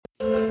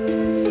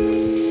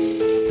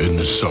In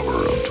the summer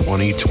of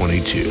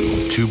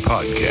 2022, two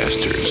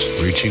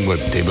podcasters reaching what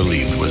they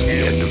believed was the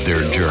end of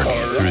their journey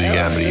through the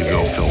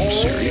Amityville film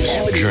series,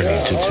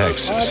 Journey to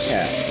Texas.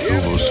 Who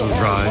will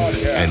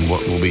survive and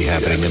what will be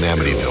happening in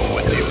Amityville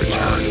when they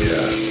return?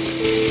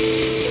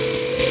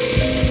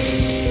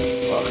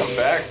 Welcome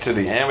back to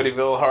the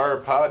Amityville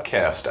Horror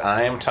Podcast.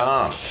 I'm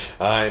Tom.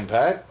 I'm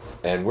Pat.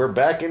 And we're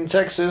back in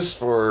Texas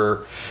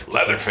for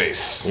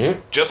Leatherface.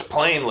 Just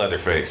plain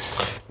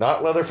Leatherface.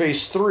 Not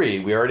Leatherface 3.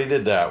 We already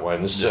did that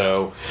one.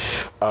 So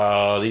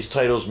these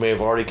titles may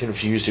have already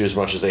confused you as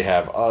much as they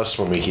have us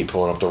when we keep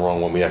pulling up the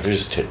wrong one. We have to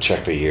just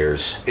check the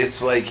years.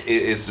 It's like,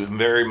 it's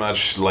very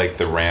much like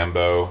the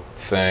Rambo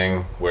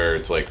thing, where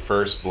it's like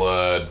First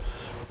Blood,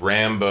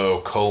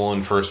 Rambo,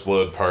 First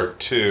Blood Part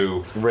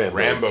 2,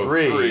 Rambo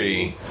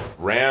 3,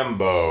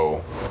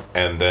 Rambo,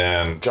 and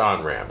then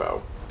John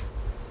Rambo.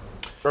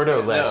 Or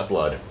no, Last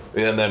Blood.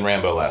 And then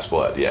Rambo Last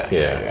Blood,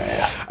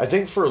 yeah. I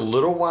think for a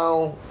little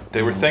while...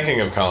 They were thinking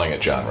of calling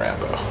it John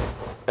Rambo.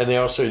 And they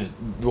also,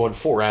 1,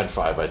 4, and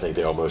 5, I think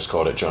they almost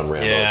called it John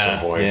Rambo at some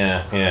point.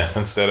 Yeah,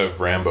 instead of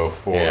Rambo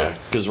 4. Yeah,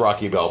 because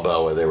Rocky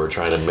Balboa, they were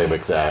trying to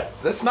mimic that.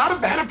 That's not a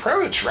bad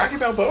approach. Rocky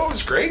Balboa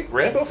was great.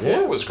 Rambo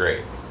 4 was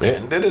great. Yeah.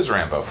 And it is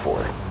Rambo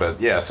 4. But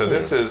yeah, so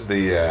this is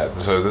the,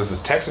 this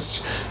is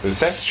Texas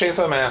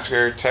Chainsaw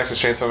Massacre,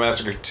 Texas Chainsaw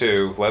Massacre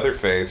 2,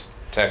 Leatherface,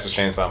 Texas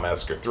Chainsaw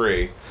Massacre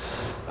 3,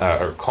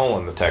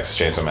 the Texas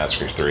Chainsaw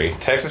Massacre 3,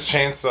 Texas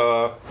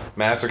Chainsaw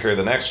Massacre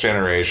The Next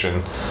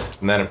Generation,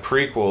 and then a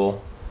prequel,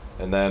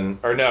 and then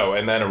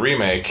a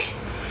remake,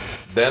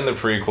 then the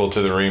prequel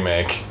to the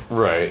remake.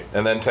 Right.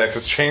 And then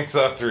Texas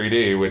Chainsaw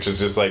 3D, which is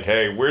just like,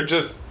 hey, we're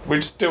just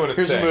doing a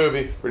Here's thing. a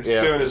movie. We're just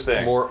doing his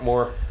thing.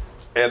 More.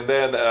 And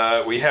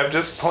then we have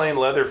just plain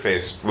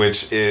Leatherface,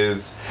 which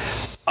is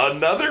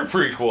another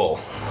prequel.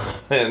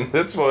 And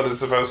this one is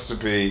supposed to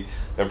be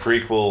a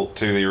prequel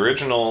to the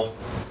original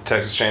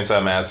Texas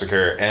Chainsaw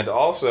Massacre and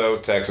also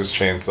Texas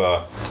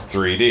Chainsaw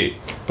 3D.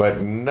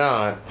 But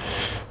not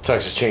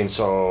Texas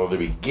Chainsaw The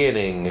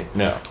Beginning,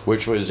 No.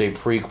 which was a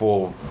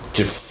prequel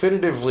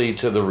definitively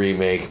to the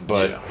remake,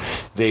 but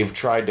they've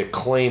tried to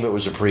claim it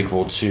was a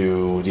prequel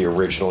to the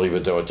original,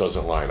 even though it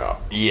doesn't line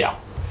up. Yeah.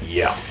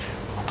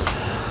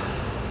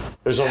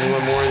 There's only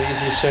one more of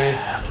these, you say?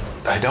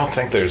 I don't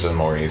think there's a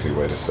more easy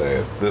way to say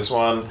it. This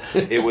one,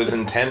 it was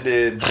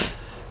intended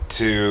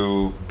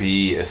to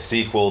be a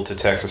sequel to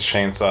Texas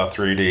Chainsaw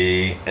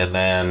 3D, and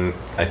then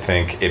I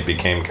think it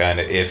became kind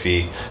of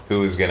iffy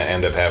who was going to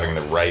end up having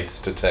the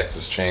rights to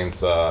Texas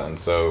Chainsaw, and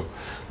so,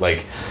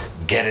 like,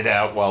 get it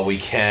out while we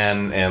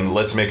can, and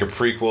let's make a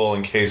prequel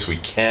in case we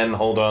can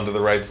hold on to the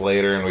rights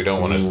later, and we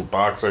don't want to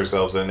box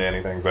ourselves into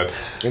anything, but...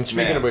 And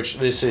speaking of which,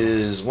 this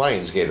is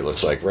Lionsgate, it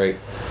looks like, right?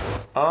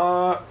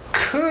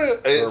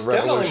 It's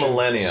definitely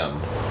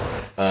Millennium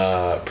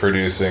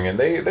producing, and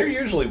they're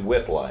usually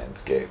with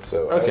Lionsgate,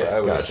 so okay, I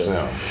would gotcha.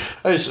 assume.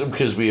 I assume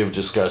because we have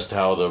discussed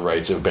how the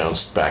rights have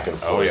bounced back and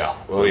forth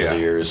over the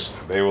years.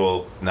 They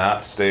will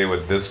not stay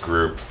with this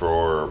group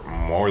for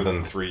more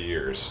than 3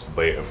 years.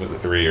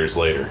 3 years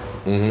later,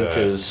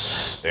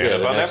 Because they end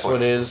up the on next Netflix.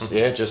 one is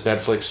just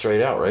Netflix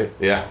straight out, right?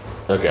 Yeah,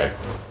 Okay.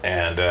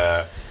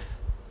 and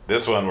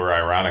this one we're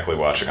ironically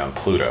watching on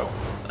Pluto.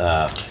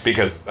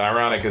 Because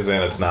ironic is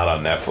in it's not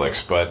on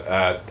Netflix, but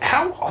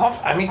how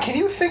often? I mean, can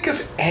you think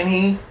of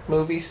any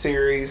movie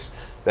series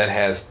that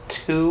has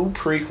 2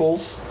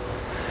 prequels?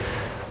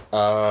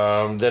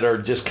 That are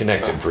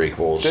disconnected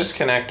prequels.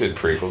 Disconnected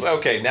prequels.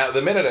 Okay, now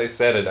the minute I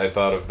said it, I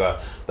thought of the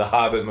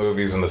Hobbit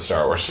movies and the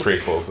Star Wars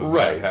prequels.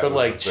 Right, but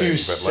like two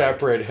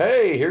separate,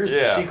 hey, here's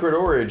the secret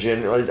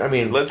origin. I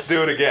mean... Let's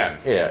do it again.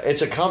 Yeah,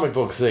 it's a comic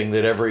book thing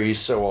that every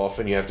so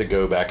often you have to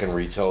go back and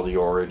retell the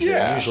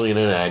origin, usually in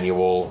an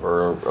annual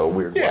or a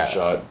weird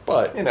one-shot,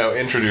 but...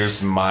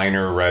 Introduce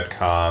minor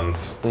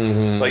retcons.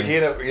 Mm-hmm.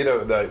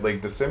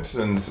 Like, The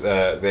Simpsons,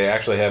 they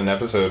actually had an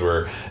episode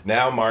where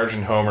now Marge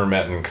and Homer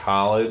met in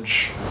college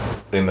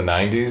in the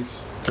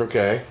 90s.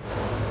 Okay.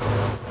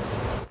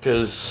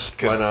 Because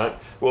why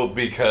not? Well,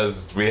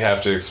 because we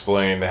have to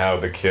explain how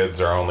the kids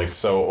are only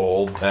so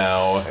old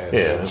now, and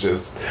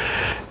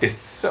it's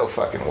so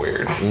fucking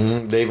weird.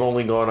 Mm-hmm. They've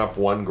only gone up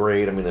 1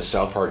 grade. I mean, the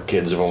South Park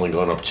kids have only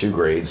gone up 2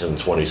 grades in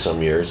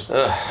 20-some years.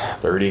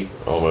 30,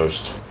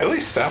 almost. At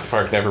least South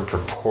Park never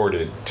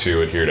purported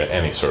to adhere to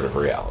any sort of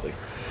reality.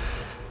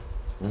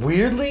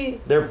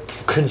 Weirdly, they're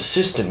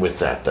consistent with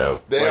that,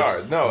 though. They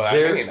are. No, I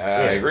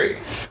agree.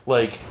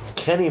 Like,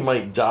 Kenny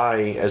might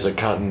die as a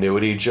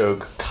continuity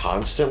joke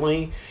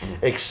constantly,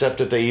 except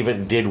that they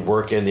even did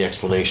work in the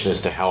explanation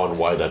as to how and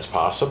why that's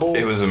possible.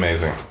 It was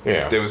amazing.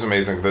 Yeah. It was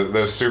amazing.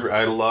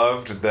 I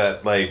loved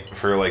that, like,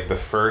 for, like, the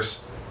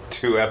first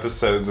 2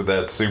 episodes of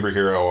that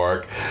superhero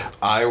arc,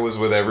 I was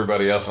with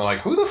everybody else, and I'm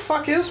like, who the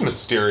fuck is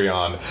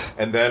Mysterion?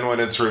 And then when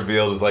it's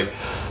revealed, it's like...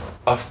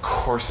 Of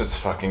course it's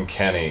fucking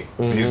Kenny.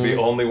 Mm-hmm. He's the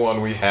only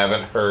one we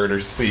haven't heard or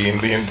seen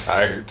the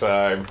entire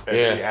time. And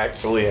he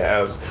actually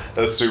has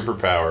a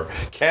superpower.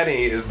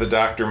 Kenny is the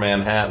Dr.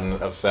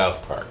 Manhattan of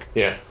South Park.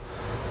 Yeah.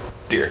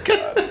 Dear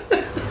God.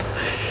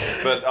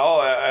 But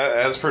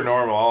as per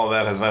normal, all of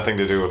that has nothing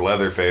to do with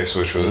Leatherface,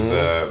 which was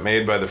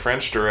made by the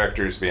French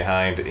directors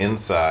behind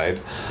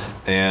Inside,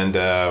 and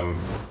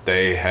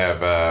they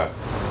have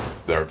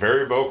they're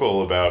very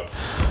vocal about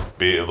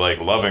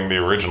loving the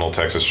original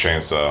Texas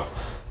Chainsaw.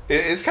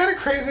 It's kind of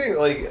crazy, a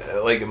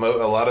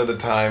lot of the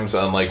times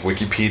on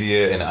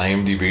Wikipedia and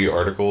IMDb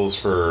articles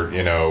for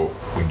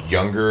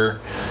younger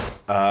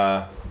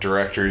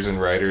directors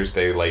and writers,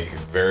 they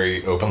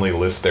very openly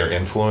list their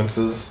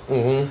influences.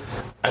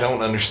 I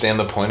don't understand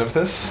the point of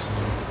this.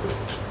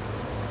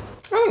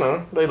 I don't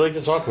know. They like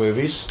to talk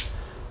movies.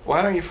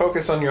 Why don't you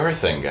focus on your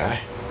thing,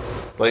 guy?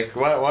 Why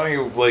don't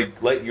you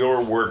let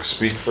your work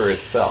speak for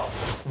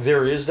itself?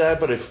 There is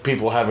that, but if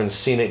people haven't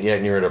seen it yet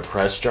and you're at a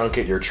press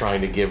junket, you're trying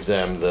to give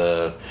them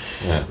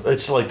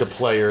it's like the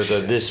player,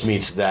 this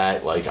meets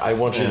that. I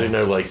want you to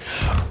know,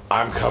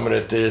 I'm coming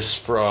at this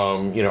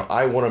from,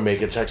 I want to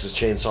make a Texas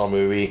Chainsaw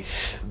movie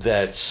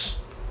that's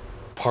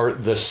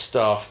part the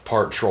stuff,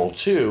 part Troll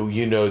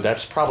 2.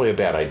 That's probably a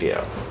bad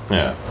idea.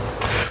 Yeah.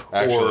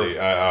 Actually,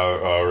 I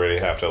already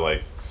have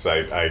to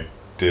cite, I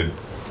did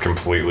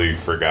completely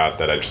forgot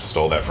that I just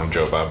stole that from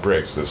Joe Bob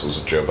Briggs. This was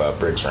a Joe Bob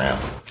Briggs rant.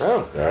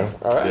 Oh, yeah.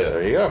 All right. Yeah,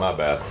 there you go. Not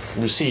bad.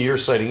 You see, you're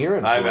citing your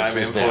influences.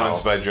 I'm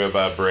influenced by Joe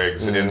Bob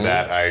Briggs in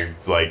that I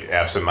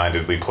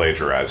absentmindedly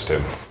plagiarized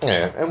him.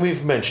 Yeah, and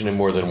we've mentioned him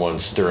more than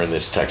once during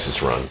this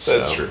Texas run. So,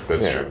 that's true.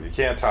 That's true. You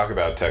can't talk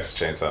about Texas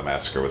Chainsaw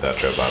Massacre without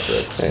Joe Bob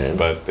Briggs.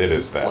 But it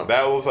is that.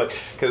 That was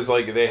because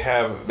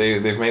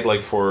they've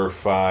made 4 or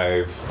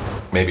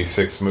 5, maybe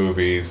 6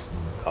 movies.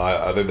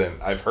 Other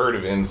than I've heard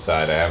of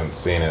Inside, I haven't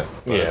seen it.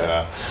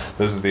 But,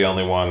 this is the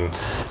only one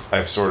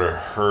I've sort of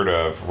heard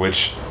of,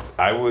 which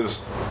I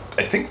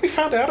think we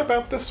found out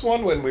about this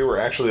one when we were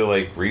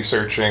actually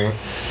researching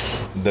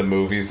the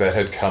movies that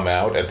had come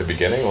out at the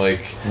beginning.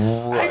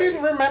 I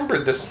didn't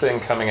remember this thing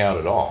coming out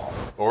at all,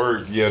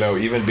 or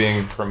even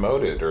being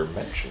promoted or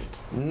mentioned.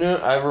 No,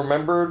 I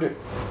remembered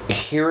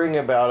hearing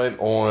about it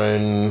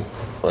on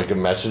a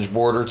message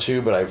board or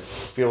two, but I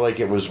feel like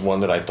it was one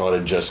that I thought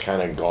had just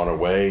kind of gone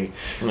away.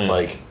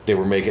 They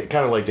were making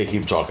kind of they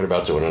keep talking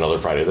about doing another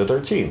Friday the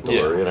 13th,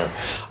 or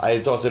I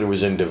thought that it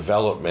was in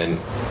development,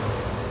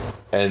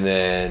 and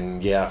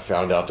then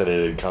found out that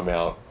it had come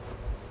out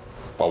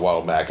a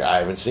while back. I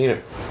haven't seen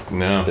it.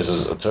 No, this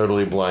is a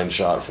totally blind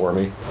shot for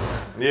me.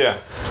 Yeah.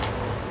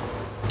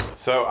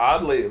 So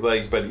oddly,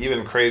 but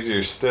even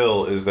crazier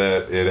still is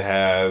that it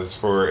has,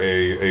 for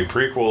a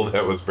prequel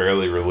that was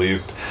barely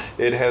released,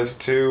 it has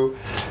 2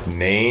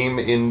 name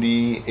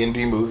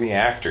indie movie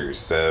actors.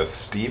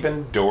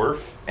 Stephen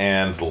Dorff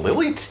and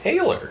Lily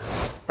Taylor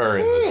are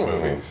in this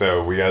movie.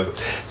 So we got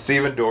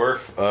Stephen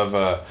Dorff of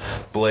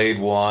Blade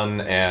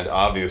 1 and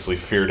obviously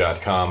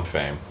Fear.com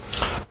fame.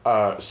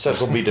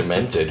 Cecil B.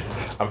 Demented.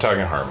 I'm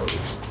talking horror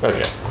movies.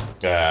 Okay.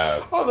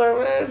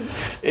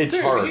 It's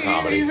horror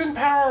comedy. He's in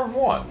Power of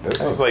One.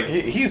 This is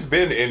he's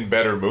been in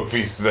better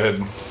movies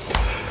than.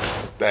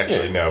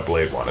 Actually, no.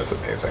 Blade 1 is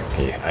amazing.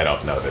 I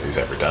don't know that he's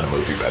ever done a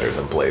movie better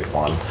than Blade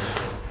 1.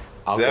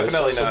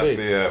 Definitely not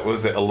the.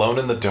 Was it Alone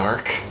in the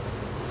Dark?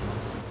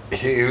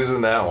 He was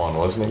in that one,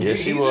 wasn't he?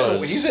 Yes, he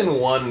was. He's in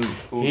one.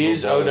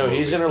 He's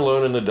in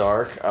Alone in the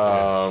Dark.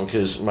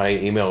 Because my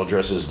email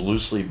address is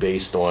loosely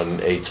based on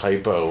a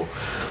typo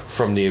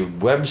from the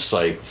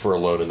website for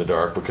Alone in the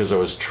Dark, because I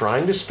was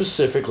trying to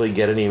specifically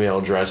get an email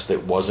address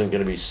that wasn't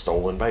going to be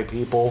stolen by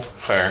people.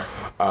 Fair.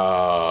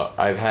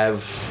 I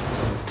have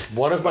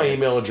one of my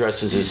email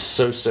addresses is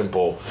so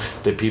simple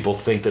that people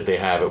think that they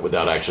have it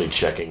without actually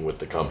checking with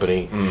the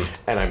company,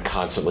 and I'm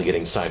constantly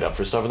getting signed up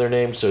for stuff in their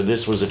name. So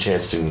this was a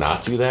chance to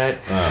not do that.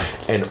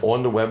 And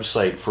on the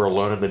website for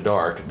Alone in the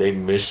Dark, they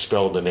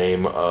misspelled the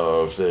name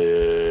of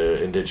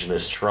the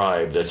indigenous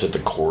tribe that's at the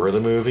core of the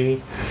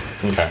movie.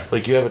 Okay.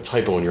 You have a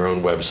typo on your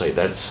own website.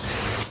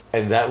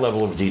 And that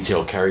level of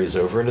detail carries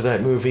over into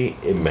that movie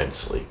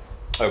immensely.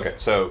 Okay,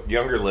 so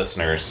younger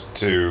listeners,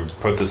 to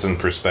put this in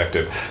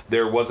perspective,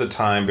 there was a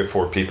time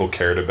before people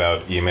cared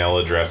about email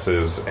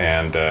addresses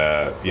and,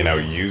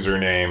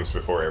 usernames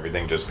before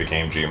everything just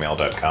became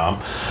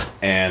gmail.com.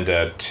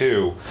 And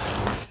 2,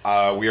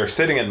 we are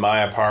sitting in my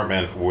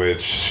apartment,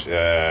 which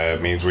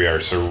means we are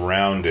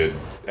surrounded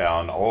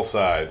on all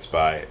sides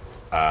by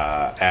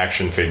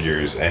action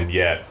figures, and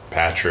yet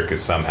Patrick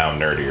is somehow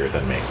nerdier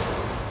than me.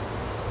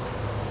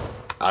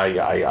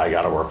 I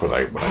gotta work with what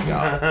I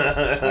got.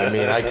 I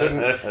mean, I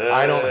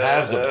don't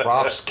have the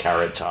props,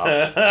 Carrot Top.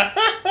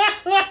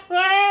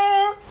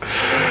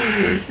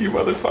 You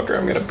motherfucker,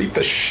 I'm gonna beat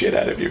the shit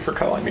out of you for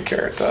calling me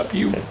Carrot Top.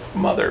 You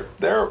mother.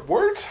 Their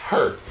words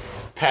hurt,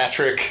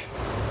 Patrick.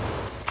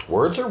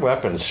 Words are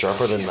weapons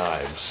sharper than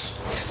knives.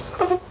 You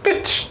son of a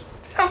bitch.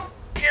 How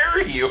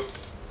dare you?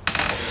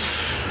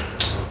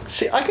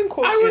 See, I can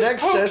quote in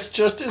excess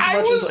just as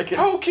much as I can.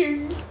 I was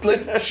poking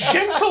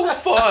gentle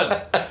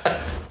fun.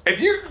 And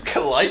you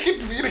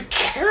likened me to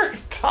Carrot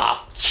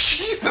Top.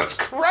 Jesus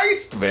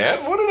Christ,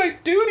 man. What did I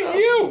do to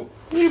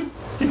you?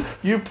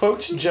 You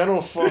poked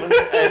gentle fun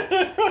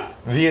at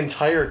the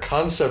entire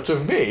concept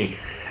of me.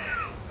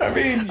 I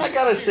mean... I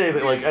gotta say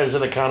that, as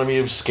an economy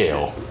of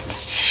scale.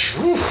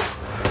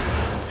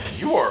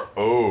 You are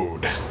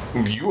owed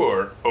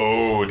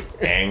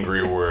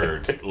angry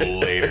words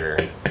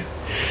later.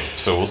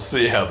 So we'll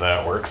see how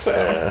that works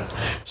out. Yeah.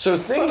 So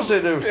things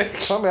that have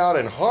come out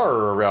in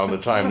horror around the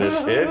time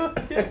this hit.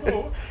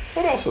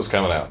 What else was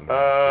coming out?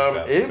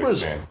 It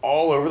was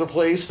all over the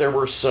place. There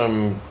were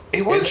some.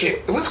 It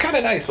was kind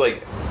of nice.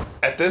 Like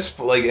at this,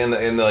 like in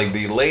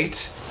the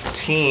late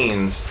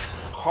teens,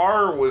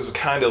 horror was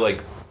kind of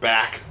like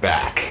back.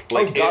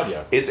 Like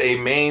it's a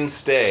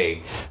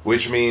mainstay,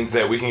 which means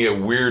that we can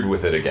get weird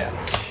with it again.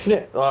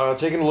 Yeah,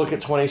 taking a look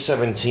at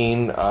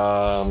 2017,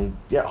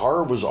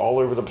 horror was all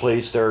over the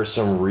place. There are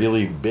some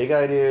really big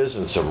ideas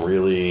and some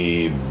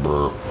really...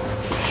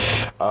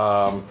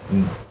 the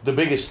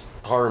biggest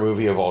horror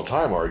movie of all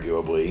time,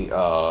 arguably,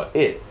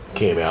 It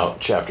came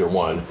out, Chapter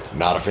 1.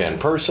 Not a fan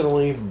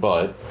personally,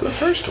 but... The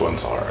first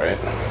one's alright.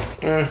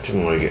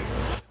 Didn't like it.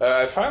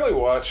 I finally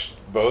watched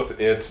both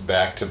It's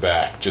back to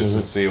back just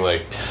to see,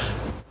 like,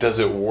 does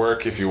it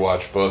work if you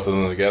watch both of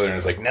them together? And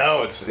it's like,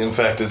 no, it's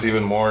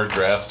even more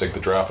drastic,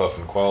 the drop-off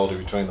in quality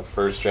between the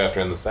first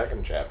chapter and the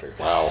second chapter.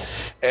 Wow.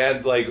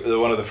 And, like,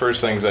 one of the first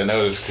things I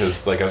noticed,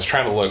 because, like, I was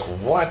trying to look,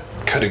 what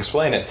could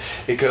explain it?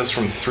 It goes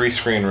from 3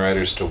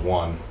 screenwriters to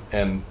 1,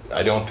 and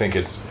I don't think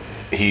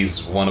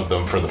he's one of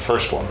them for the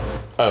first one.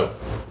 Oh.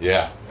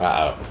 Yeah.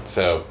 Uh-oh.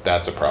 So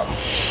that's a problem.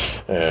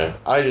 Yeah.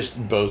 I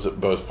just,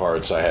 both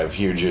parts I have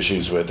huge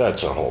issues with.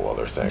 That's a whole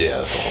other thing. Yeah,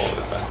 that's a whole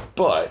other thing.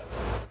 But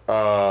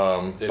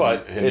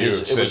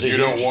you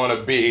don't want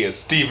to be a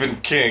Stephen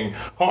King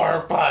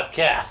horror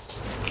podcast.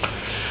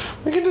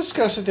 We can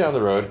discuss it down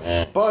the road.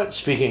 But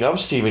speaking of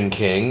Stephen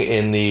King,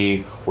 in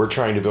the we're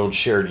trying to build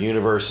shared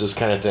universes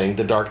kind of thing,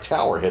 The Dark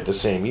Tower hit the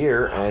same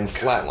year and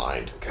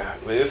flatlined. God,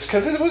 it's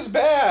because it was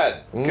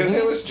bad. Because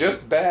it was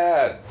just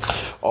bad.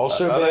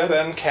 Also other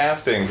than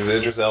casting, because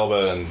Idris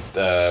Elba and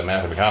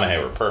Matthew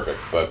McConaughey were perfect,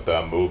 but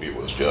the movie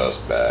was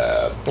just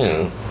bad.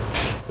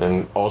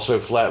 And also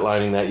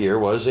flatlining that year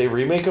was a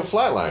remake of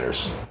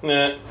Flatliners.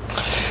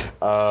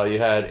 You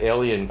had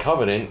Alien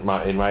Covenant,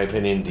 in my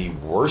opinion, the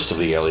worst of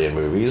the Alien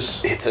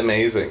movies. It's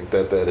amazing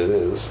that it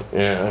is.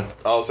 Yeah.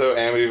 Also,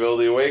 Amityville: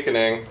 The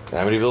Awakening.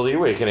 Amityville: The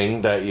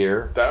Awakening that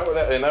year. That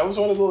was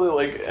one of the,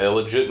 like, a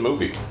legit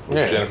movie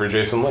with Jennifer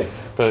Jason Leigh.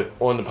 But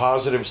on the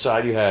positive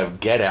side, you have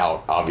Get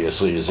Out,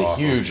 obviously, is a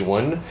huge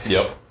one.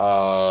 Yep.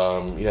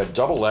 You have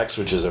Double X,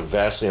 which is a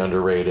vastly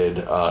underrated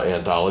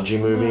anthology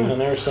movie. I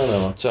never saw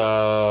that one.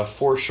 It's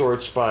 4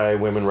 shorts by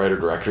women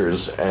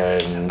writer-directors,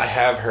 and... I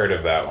have heard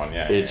of that one,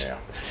 yeah.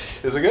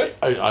 Is it good?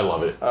 I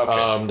love it.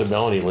 Okay. The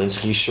Melanie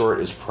Linsky short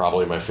is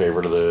probably my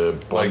favorite of the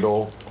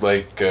bundle.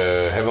 Like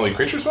Heavenly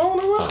Creatures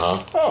Falling on this?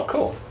 Oh,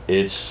 cool.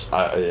 It's so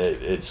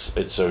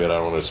good. I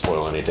don't want to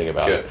spoil anything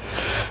about it.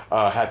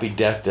 Happy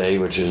Death Day,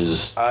 which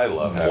is I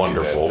love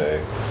wonderful. Happy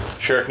Death Day.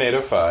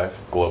 Sharknado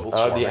 5, Global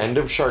Swarming. The end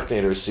of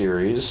Sharknado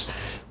series.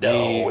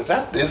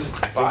 Is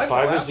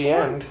 5 is the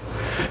end.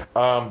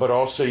 But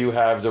also you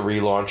have the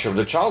relaunch of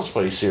the Child's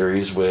Play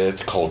series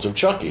with Cult of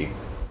Chucky.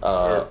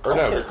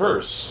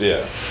 Curse.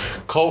 Yeah.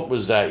 Cult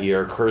was that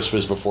year. Curse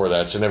was before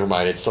that. So never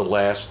mind. It's the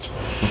last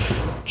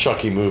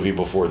Chucky movie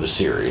before the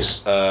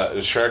series.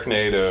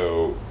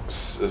 Sharknado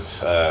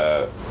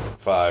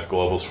 5,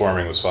 Global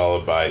Swarming, was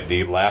followed by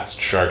the last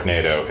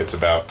Sharknado, It's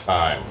About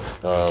Time.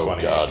 Oh,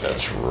 God,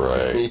 that's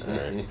right.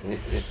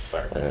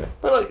 Sorry.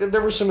 But like,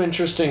 there were some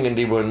interesting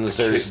indie ones.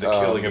 There's The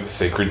Killing of a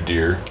Sacred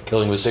Deer.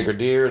 Killing of a Sacred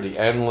Deer, The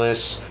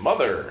Endless.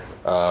 Mother,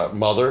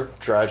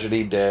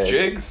 Tragedy Day.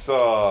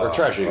 Jigsaw. Or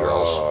Tragedy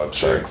Girls. Oh,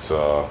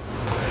 Jigsaw.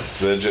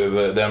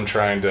 Them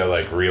trying to,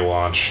 like,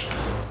 relaunch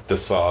the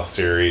Saw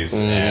series,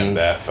 and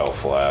that fell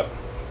flat.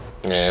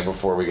 Yeah,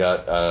 before we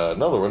got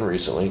another one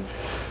recently.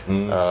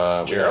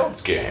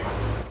 Gerald's Game.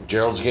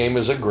 Gerald's Game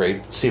is a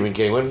great Stephen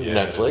King one,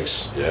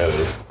 Netflix. It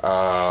is.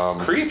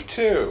 Creep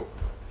 2.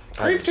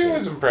 Creep 2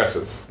 is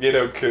impressive. You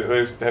know,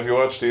 have you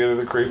watched either of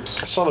the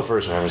Creeps? I saw the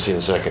first one, I haven't seen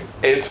the second.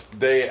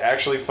 They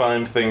actually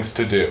find things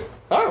to do.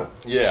 Oh.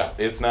 Yeah,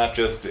 it's not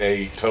just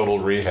a total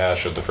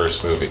rehash of the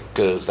first movie.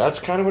 Because that's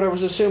kind of what I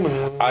was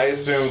assuming. I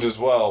assumed as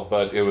well,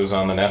 but it was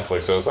on the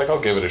Netflix, so I was like,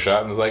 I'll give it a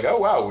shot. And it's like, oh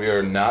wow, we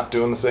are not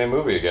doing the same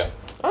movie again.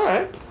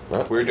 Alright.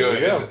 Well, we're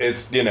doing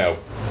it's you know,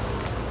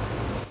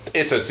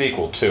 it's a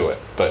sequel to it,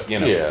 but you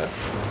know. Yeah.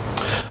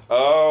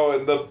 Oh,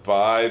 and the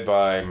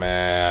Bye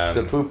Man.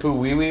 The Poo Poo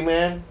Wee Wee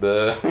Man?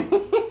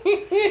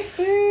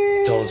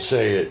 Don't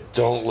say it.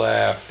 Don't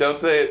laugh. Don't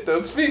say it.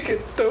 Don't speak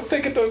it. Don't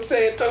think it. Don't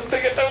say it. Don't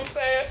think it. Don't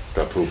say it.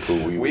 The Poo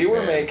Poo Wee Wee We were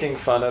Man. making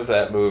fun of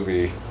that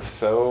movie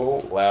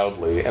so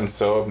loudly and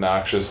so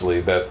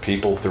obnoxiously that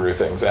people threw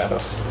things at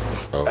us.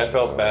 Oh, I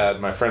felt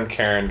bad. My friend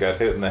Karen got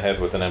hit in the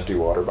head with an empty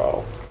water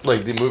bottle.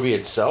 Like the movie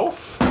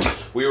itself?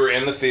 We were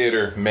in the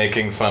theater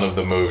making fun of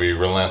the movie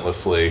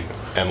relentlessly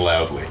and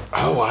loudly.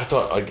 Oh, I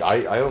thought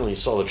I only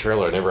saw the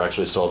trailer. I never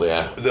actually saw the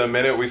ad. The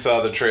minute we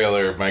saw the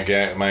trailer,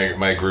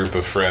 my group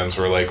of friends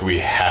were like, "We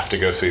have to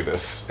go see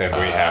this, and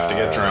we have to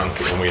get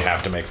drunk, and we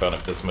have to make fun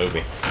of this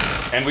movie."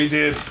 And we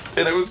did,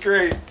 and it was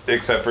great,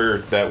 except for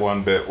that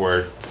one bit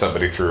where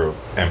somebody threw an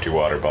empty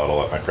water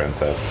bottle at my friend's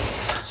head.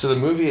 So the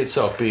movie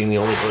itself, being the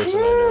only person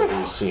I know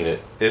who's seen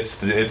it.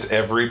 It's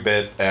every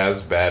bit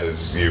as bad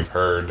as you've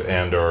heard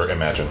and or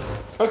imagined.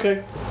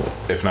 Okay.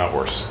 If not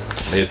worse.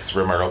 It's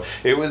remarkable.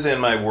 It was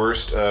in my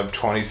worst of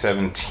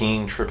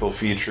 2017 triple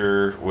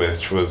feature,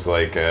 which was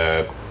like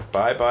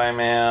Bye Bye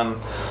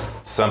Man,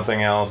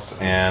 something else,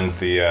 and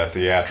the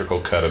theatrical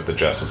cut of the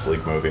Justice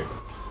League movie.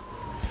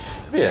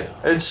 Yeah,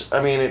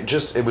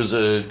 it was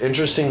an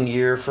interesting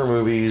year for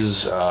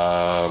movies,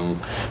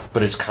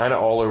 but it's kind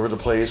of all over the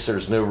place.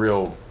 There's no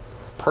real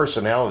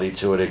personality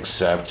to it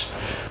except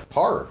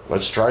horror.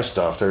 Let's try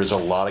stuff. There's a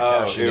lot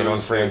of cashing in on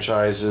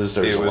franchises.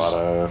 There's a lot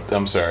of...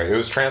 I'm sorry. It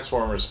was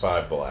Transformers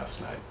 5 the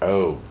last night.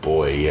 Oh,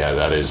 boy. Yeah,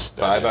 that is...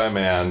 Bye Bye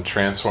Man,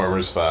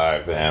 Transformers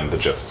 5, and the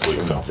Justice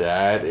League film.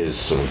 That is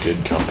some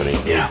good company.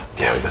 Yeah,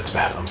 that's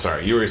bad. I'm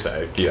sorry. You were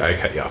saying... Yeah, I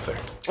cut you off there.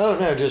 Oh,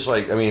 no, just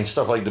like... I mean,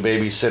 stuff like The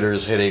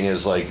Babysitter's hitting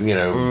is like,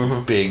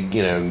 big,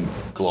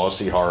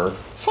 glossy horror.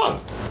 Fun.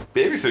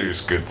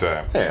 Babysitter's good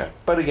time. Yeah,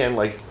 but again,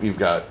 like, you've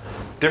got...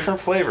 different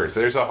flavors.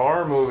 There's a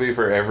horror movie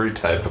for every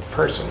type of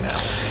person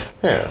now.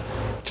 Yeah.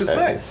 Which is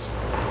nice.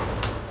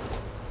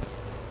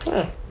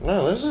 Yeah.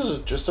 No, this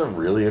is just a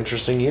really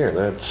interesting year.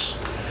 That's...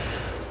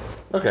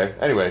 Okay,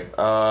 anyway.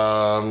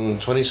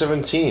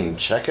 2017.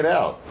 Check it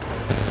out.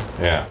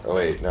 Yeah. Oh,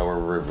 wait. Now we're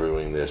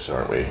reviewing this,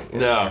 aren't we?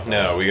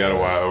 No. We gotta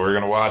we're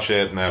gonna watch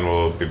it, and then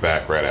we'll be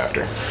back right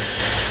after.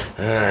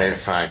 Alright,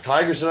 fine.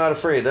 Tigers Are Not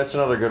Afraid. That's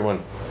another good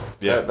one.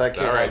 Yeah. That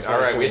came all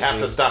right. We have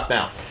to stop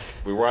now.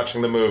 We're watching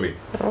the movie.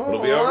 It'll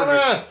be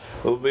over.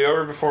 It'll be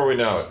over before we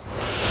know it.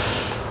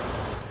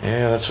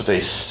 Yeah, that's what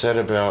they said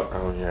about...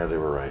 Oh, yeah, they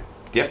were right.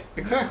 Yep,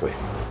 exactly.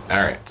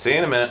 All right. See you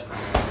in a minute.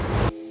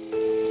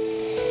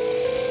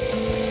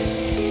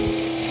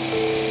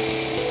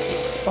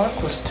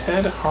 Fuck was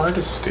Ted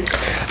Hardesty?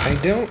 I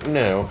don't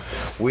know.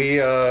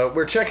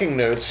 We're checking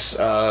notes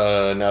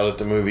now that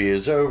the movie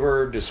is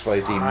over,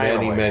 despite the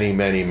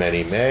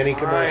many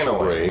commercial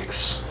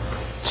breaks.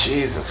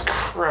 Jesus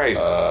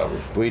Christ.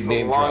 It's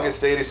the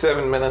longest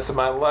 87 minutes of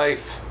my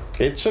life.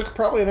 It took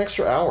probably an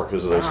extra hour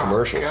because of those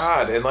commercials.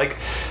 God, and like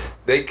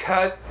they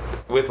cut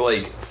with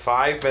like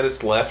 5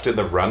 minutes left in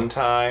the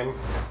runtime,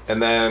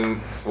 and then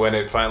when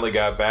it finally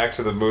got back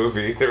to the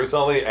movie, there was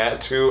only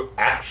 2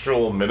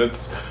 actual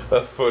minutes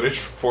of footage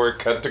before it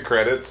cut to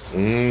credits.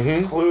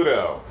 Mm-hmm.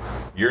 Pluto,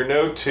 you're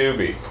no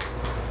Tubi.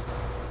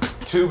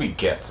 Tubi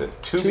gets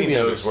it. Tubi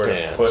knows where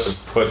to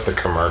put the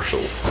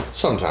commercials.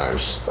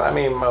 Sometimes. So, I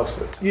mean, most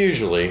of the time.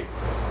 Usually.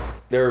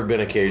 There have been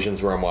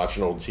occasions where I'm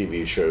watching old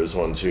TV shows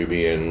on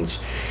Tubi and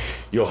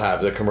you'll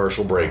have the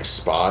commercial break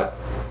spot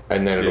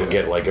and then it'll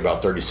get like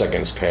about 30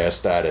 seconds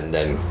past that and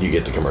then you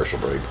get the commercial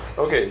break.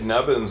 Okay,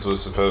 Nubbins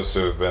was supposed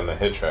to have been the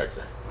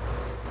hitchhiker.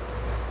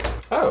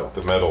 Oh.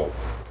 The middle.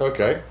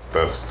 Okay.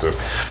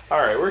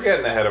 Alright, we're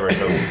getting ahead of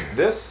ourselves.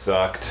 This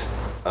sucked.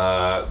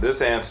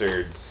 This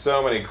answered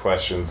so many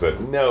questions that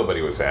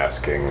nobody was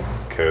asking,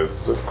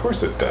 because of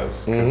course it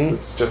does. Because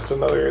it's just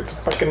another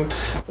fucking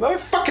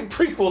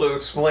prequel to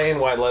explain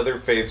why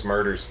Leatherface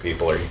murders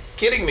people. Are you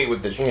kidding me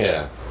with this shit?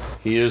 Yeah.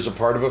 He is a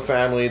part of a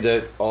family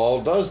that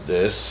all does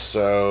this,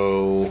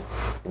 so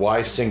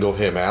why single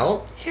him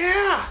out?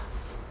 Yeah.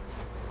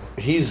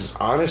 He's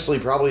honestly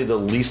probably the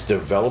least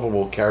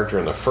developable character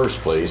in the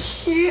first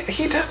place.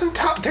 He doesn't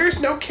talk.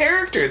 There's no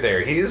character there.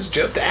 He is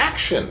just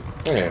action.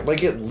 Yeah,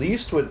 like at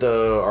least with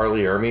the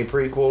Arlie Ermey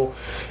prequel,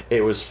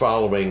 it was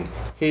following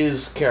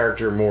his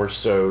character more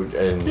so,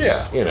 and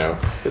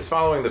it's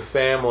following the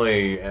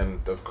family,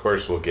 and of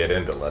course we'll get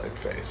into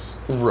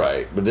Leatherface.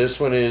 Right, but this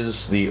one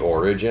is the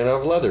origin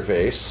of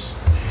Leatherface.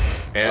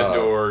 And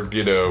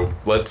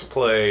let's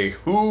play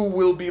Who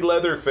Will Be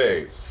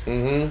Leatherface?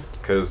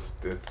 Because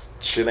it's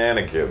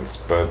shenanigans.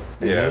 But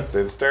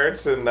it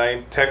starts in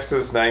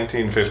Texas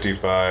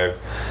 1955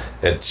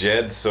 at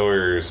Jed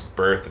Sawyer's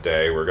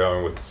birthday. We're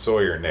going with the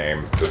Sawyer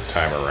name this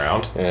time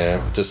around.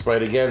 Yeah,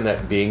 despite again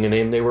that being a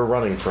name they were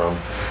running from.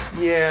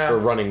 Yeah. Or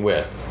running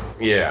with.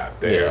 Yeah,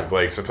 it's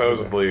like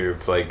supposedly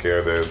it's like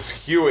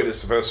there's Hewitt is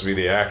supposed to be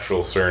the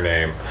actual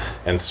surname,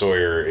 and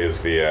Sawyer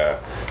is the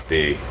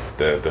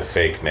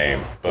fake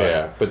name.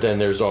 But but then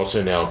there's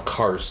also now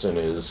Carson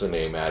is a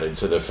name added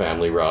to the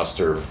family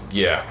roster.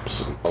 Yeah,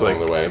 it's along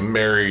like the way,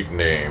 married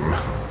name.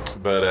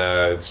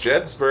 But it's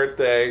Jed's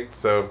birthday,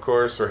 so of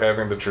course we're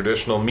having the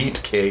traditional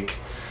meat cake,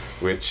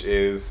 which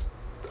is,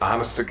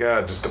 honest to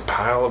God, just a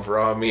pile of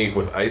raw meat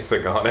with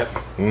icing on it.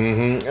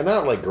 And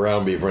not like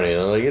ground beef or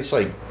anything. Like it's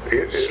like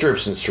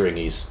strips and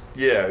stringies.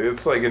 Yeah,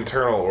 it's like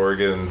internal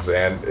organs,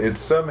 and it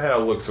somehow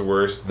looks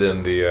worse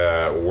than the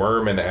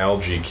worm and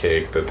algae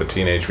cake that the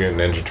Teenage Mutant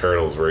Ninja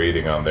Turtles were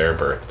eating on their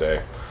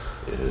birthday.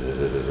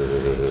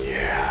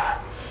 Yeah.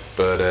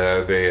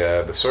 But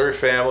the Sawyer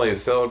family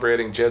is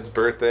celebrating Jed's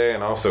birthday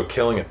and also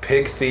killing a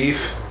pig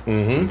thief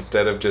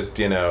instead of just,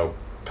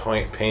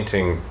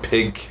 painting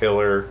pig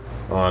killer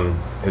on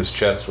his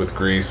chest with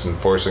grease and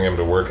forcing him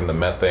to work in the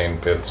methane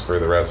pits for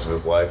the rest of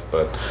his life.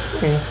 But,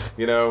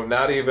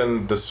 not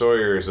even the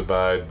Sawyers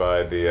abide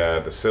by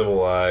the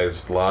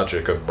civilized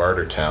logic of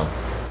Bartertown.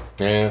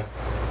 Yeah.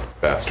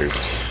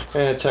 Bastards.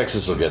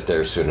 Texas will get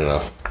there soon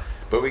enough.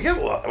 But we get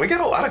a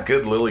lot of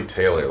good Lily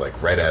Taylor,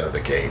 like, right out of the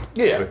gate.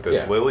 Yeah. With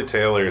this. Yeah. Lily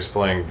Taylor is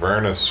playing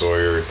Verna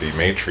Sawyer, the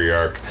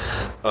matriarch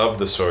of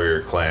the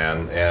Sawyer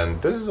clan. And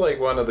this is,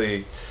 like, one of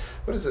the...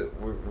 What is it?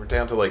 We're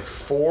down to, like,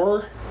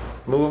 4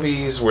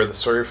 movies where the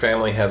Sawyer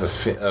family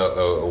has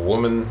a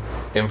woman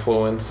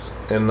influence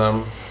in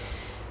them.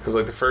 Because,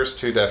 like, the first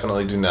 2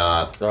 definitely do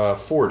not.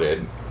 4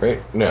 did,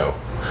 right?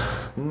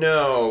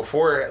 No,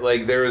 4,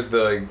 like, there was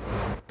the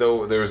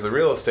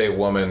real estate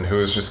woman who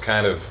was just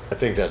kind of... I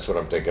think that's what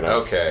I'm thinking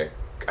of. Okay.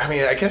 I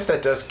mean, I guess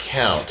that does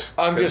count.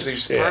 Because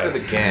she's part of the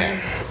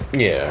gang.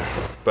 Yeah.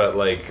 But,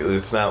 like,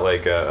 it's not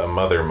like a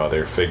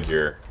mother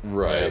figure.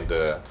 Right.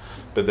 And,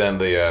 but then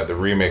the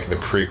remake, the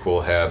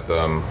prequel,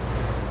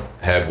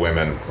 had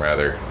women,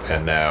 rather,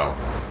 and now...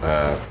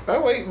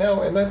 oh, wait,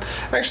 no, and then...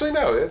 Actually,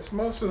 no, it's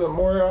most of them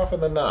more often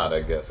than not,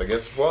 I guess. I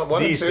guess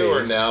one and 2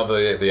 are now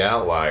the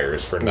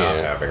outliers for not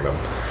having them.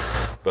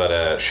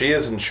 But she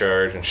is in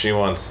charge, and she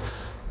wants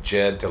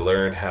Jed to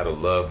learn how to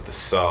love the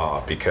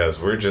saw, because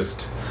we're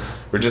just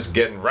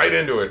getting right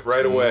into it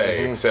right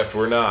away, except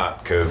we're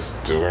not, because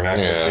we're not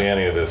going to see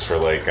any of this for,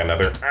 like,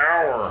 another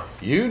hour.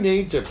 You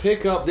need to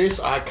pick up this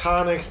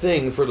iconic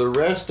thing for the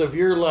rest of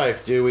your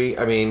life, Dewey.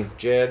 I mean,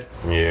 Jed.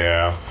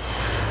 Yeah.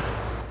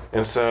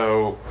 And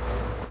so,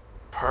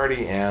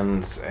 party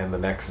ends, and the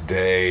next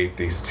day,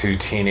 these 2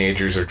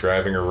 teenagers are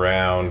driving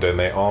around, and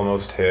they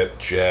almost hit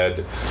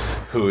Jed,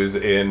 who is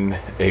in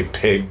a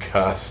pig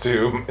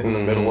costume in the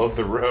middle of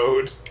the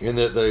road. And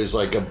that there's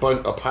like a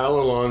pile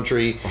of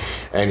laundry,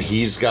 and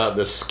he's got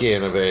the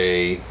skin of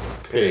a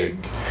pig.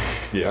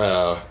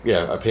 Yeah.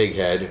 A pig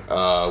head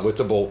with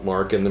the bolt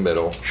mark in the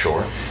middle.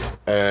 Sure.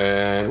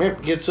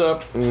 And gets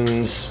up and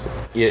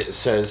it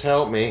says,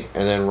 "Help me,"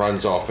 and then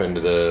runs off into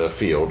the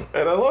field.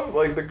 And I love,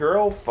 like, the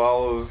girl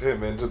follows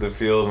him into the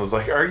field and is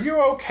like, "Are you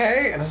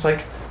okay?" And it's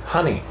like,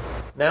 honey,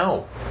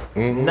 no.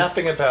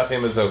 Nothing about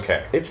him is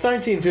okay. It's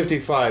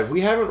 1955.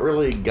 We haven't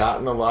really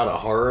gotten a lot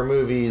of horror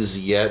movies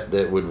yet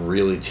that would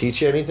really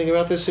teach you anything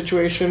about this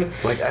situation.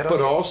 Like, I don't...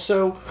 But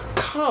also,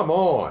 come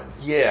on.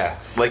 Yeah.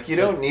 Like, you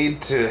don't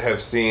need to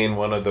have seen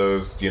one of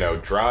those,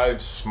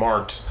 drive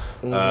smart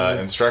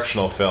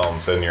instructional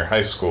films in your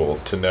high school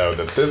to know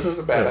that this is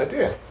a bad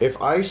idea. If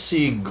I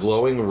see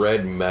glowing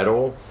red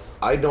metal,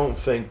 I don't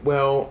think,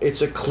 well,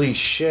 it's a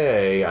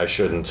cliche, I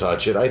shouldn't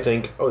touch it. I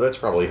think, oh, that's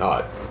probably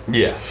hot.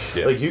 Yeah.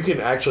 Like, you can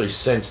actually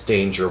sense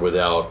danger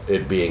without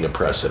it being a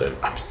precedent.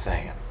 I'm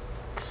saying.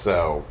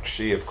 So,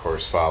 she, of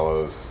course,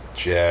 follows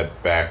Jed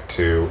back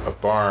to a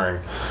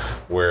barn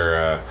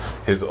where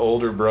his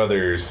older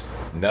brothers,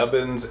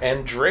 Nubbins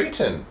and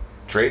Drayton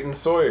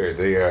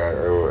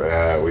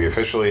Sawyer, we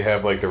officially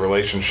have, like, the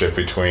relationship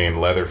between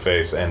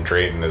Leatherface and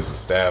Drayton is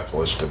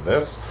established in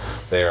this.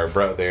 They are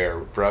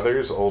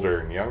brothers, older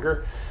and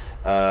younger.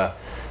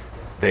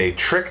 They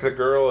trick the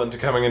girl into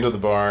coming into the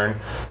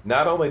barn.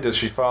 Not only does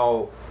she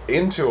fall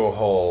into a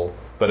hole,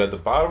 but at the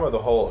bottom of the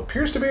hole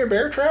appears to be a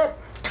bear trap.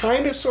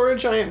 Kind of, sort of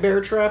giant bear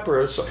trap, or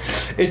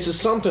it's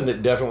something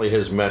that definitely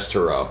has messed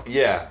her up.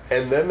 Yeah,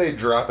 and then they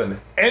drop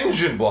an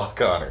engine block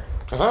on her.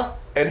 Uh-huh.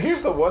 And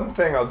here's the one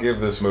thing I'll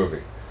give this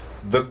movie.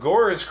 The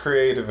gore is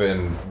creative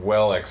and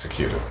well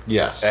executed.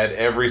 Yes. At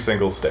every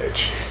single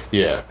stage.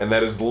 Yeah. And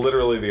that is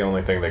literally the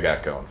only thing they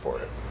got going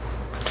for it.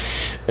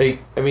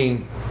 I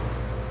mean,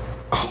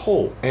 a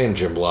whole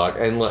engine block,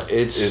 and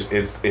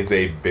it's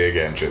a big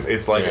engine.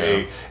 It's like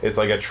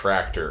a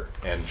tractor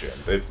engine.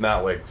 It's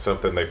not like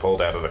something they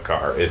pulled out of the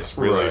car. It's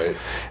really... Right.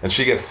 And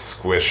she gets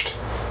squished,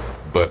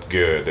 but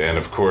good. And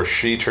of course,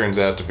 she turns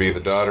out to be the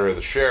daughter of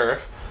the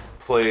sheriff,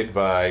 played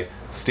by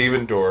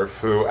Stephen Dorff,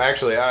 who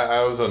actually,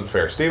 I was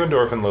unfair. Stephen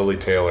Dorff and Lily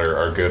Taylor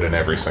are good in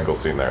every single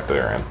scene that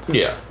they're in.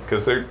 Yeah.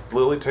 Because they're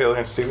Lily Taylor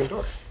and Stephen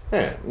Dorff.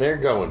 Yeah, they're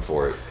going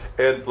for it.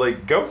 And,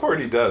 like, go for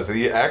it he does.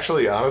 He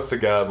actually, honest to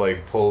God,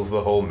 like, pulls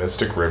the whole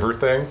Mystic River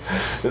thing.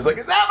 He's like,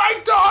 is that my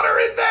daughter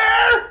in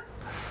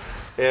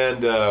there?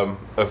 And,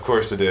 of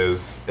course it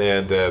is.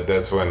 And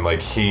that's when,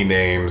 like, he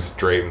names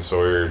Drayton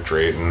Sawyer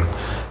Drayton,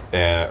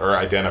 or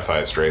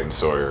identifies Drayton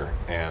Sawyer.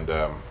 And,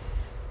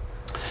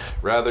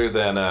 rather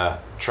than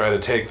try to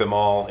take them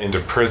all into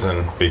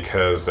prison,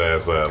 because,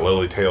 as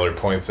Lily Taylor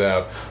points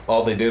out,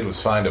 all they did was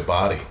find a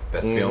body.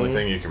 That's the only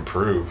thing you can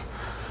prove.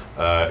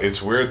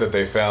 It's weird that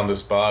they found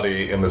this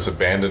body in this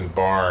abandoned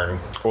barn.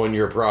 On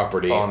your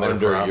property,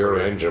 your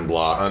engine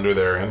block. Under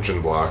their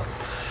engine block.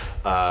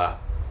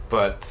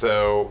 But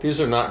so...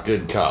 These are not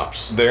good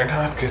cops. They're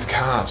not good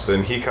cops.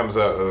 And he comes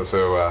up,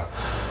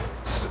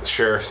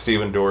 Sheriff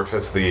Stephen Dorff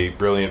has the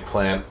brilliant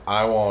plan,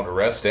 I won't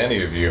arrest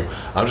any of you.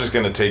 I'm just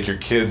going to take your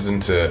kids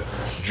into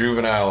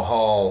juvenile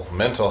hall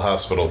mental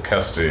hospital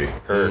custody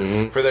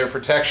for their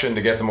protection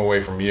to get them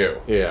away from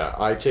you. Yeah,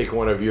 I take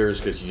one of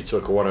yours because you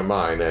took one of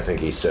mine, I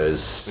think he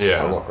says,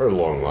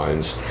 along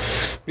lines.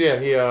 Yeah,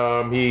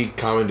 he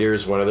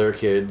commandeers one of their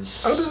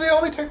kids. Oh, does he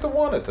only take the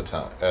one at the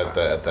time? At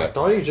that. I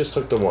thought he just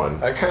took the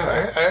one. I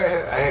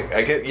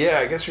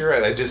guess you're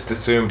right. I just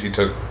assumed he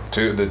took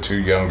the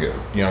two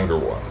younger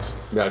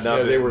ones.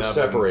 No, they were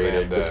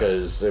separated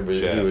because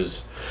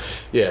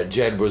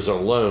Jed was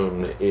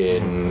alone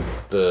in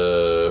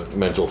the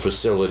mental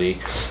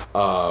facility,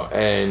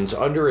 and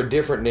under a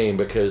different name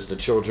because the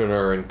children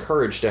are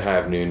encouraged to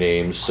have new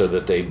names so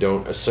that they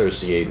don't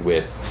associate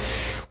with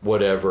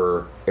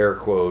whatever, air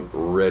quote,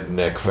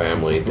 redneck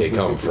family they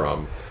come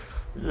from.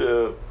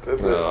 Yeah.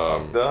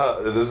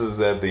 This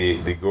is at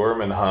the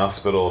Gorman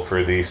Hospital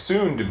for the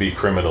soon-to-be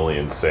criminally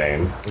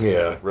insane.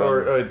 Yeah.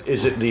 Or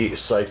is it the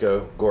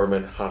Psycho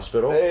Gorman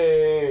Hospital?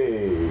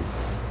 Hey!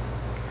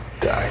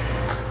 Die.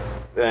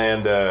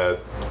 And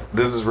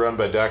this is run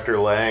by Dr.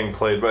 Lang,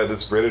 played by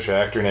this British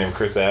actor named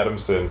Chris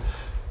Adamson,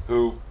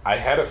 who I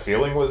had a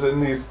feeling was in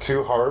these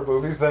two horror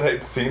movies that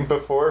I'd seen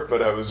before,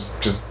 but I was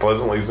just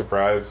pleasantly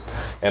surprised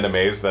and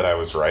amazed that I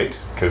was right,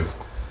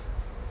 because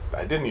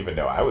I didn't even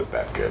know I was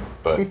that good.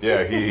 But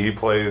yeah, he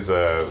plays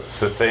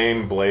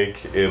Sethane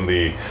Blake in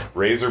the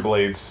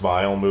Razorblade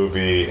Smile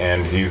movie,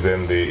 and he's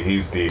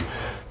the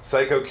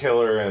psycho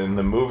killer in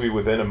the movie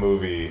within a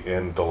movie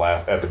at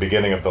the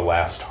beginning of the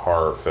last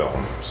horror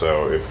film.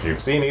 So if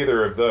you've seen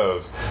either of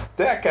those,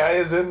 that guy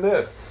is in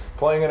this,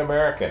 playing an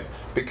American,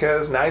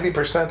 because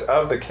 90%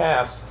 of the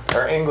cast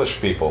are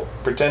English people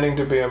pretending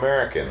to be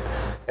American,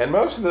 and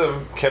most of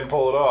them can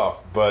pull it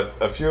off, but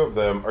a few of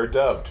them are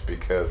dubbed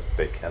because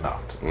they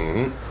cannot.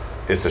 Mm-hmm.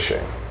 It's a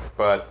shame,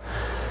 but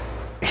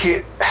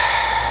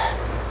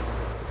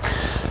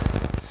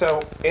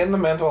so in the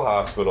mental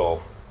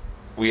hospital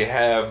we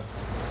have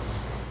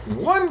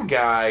one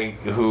guy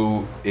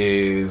who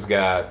he's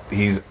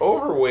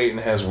overweight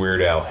and has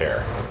Weird Al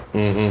hair.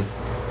 Mm-hmm.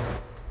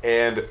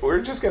 And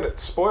we're just gonna,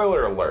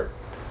 spoiler alert,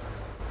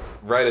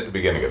 right at the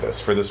beginning of this,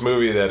 for this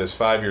movie that is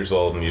 5 years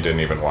old and you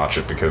didn't even watch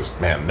it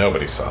because, man,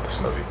 nobody saw this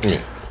movie.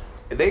 Yeah.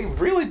 They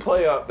really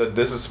play up that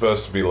this is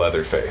supposed to be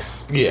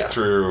Leatherface. Yeah.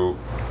 Through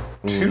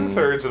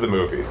 2/3 of the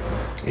movie.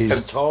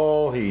 He's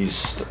tall,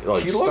 he's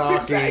like he looks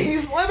stocky.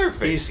 he's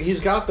Leatherface.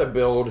 He's got the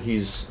build,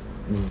 he's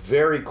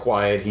very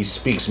quiet, he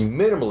speaks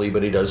minimally,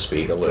 but he does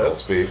speak a little. Does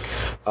speak.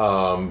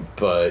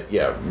 But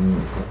yeah,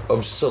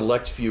 of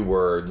select few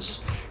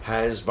words,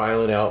 has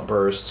violent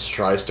outbursts,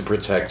 tries to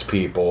protect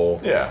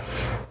people. Yeah.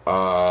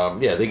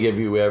 They give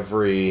you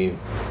every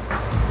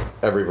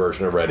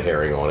version of red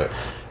herring on it.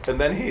 And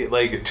then he,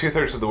 like,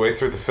 2/3 of the way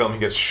through the film, he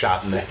gets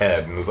shot in the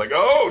head and is like,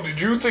 "Oh, did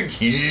you think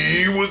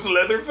he was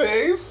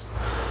Leatherface?"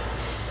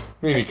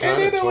 I mean, he kind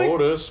of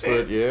told us,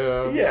 but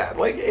yeah. Yeah,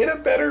 like, in a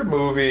better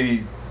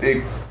movie,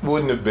 it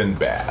wouldn't have been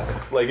bad.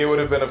 Like, it would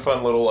have been a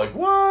fun little, like,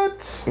 what?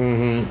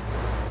 Mm-hmm.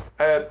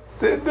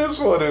 This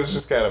one, it was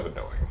just kind of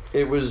annoying.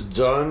 It was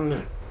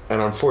done,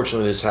 and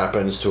unfortunately this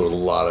happens to a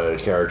lot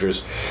of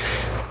characters.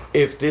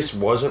 If this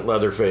wasn't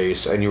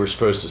Leatherface and you were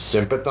supposed to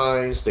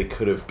sympathize, they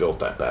could have built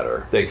that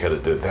better. They could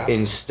have did that.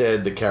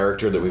 Instead, the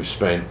character that we've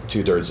spent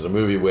 2/3 of the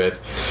movie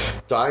with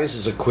dies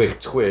as a quick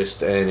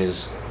twist and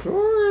is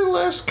more or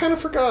less kind of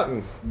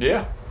forgotten.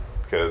 Yeah.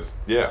 Because,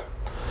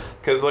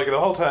 like, the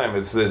whole time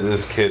it's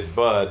this kid,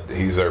 Bud,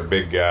 he's our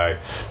big guy,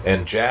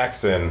 and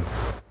Jackson,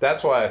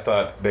 that's why I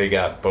thought they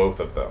got both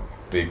of them.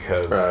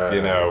 Because,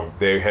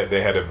 they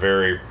had a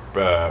very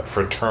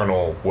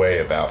fraternal way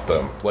about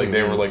them. Like,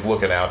 they were, like,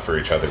 looking out for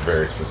each other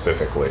very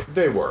specifically.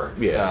 They were,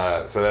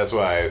 yeah. So that's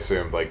why I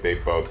assumed, like, they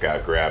both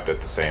got grabbed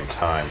at the same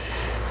time.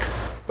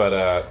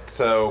 But,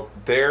 so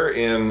they're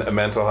in a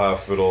mental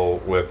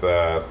hospital with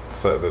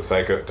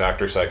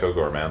Dr. Psycho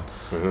Gorman.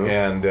 Mm-hmm.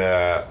 And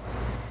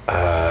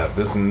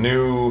this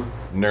new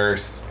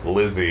nurse,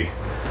 Lizzie.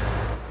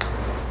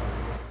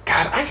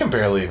 God, I can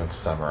barely even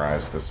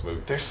summarize this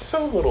movie. There's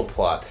so little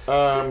plot.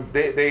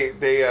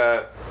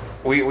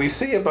 We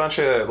see a bunch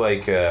of,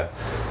 like,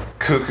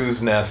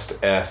 Cuckoo's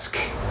Nest-esque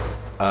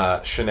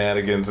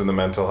shenanigans in the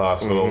mental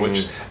hospital, mm-hmm.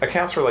 which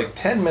accounts for like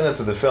 10 minutes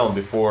of the film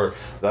before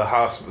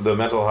the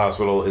mental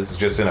hospital is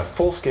just in a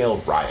full-scale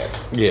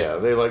riot. Yeah,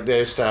 they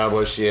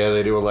establish,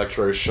 they do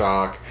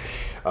electroshock.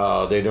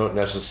 They don't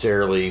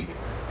necessarily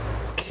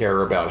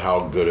care about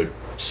how good a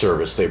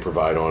service they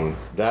provide on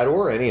that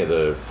or any of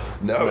the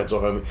mental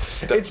home.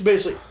 It's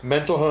basically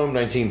mental home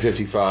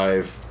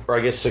 1955, or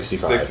I guess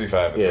 65.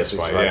 65 at this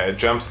point. Yeah, it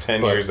jumps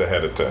 10 years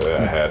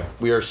ahead.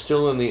 We are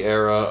still in the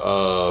era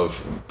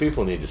of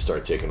people need to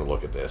start taking a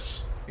look at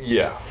this.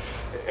 Yeah.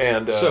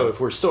 And so if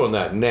we're still in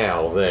that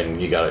now,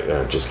 then you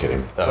gotta... just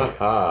kidding.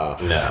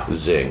 No.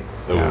 Zing.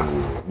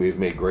 We've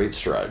made great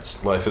strides.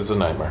 Life is a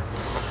nightmare.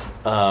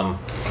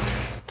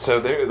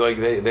 So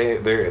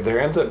there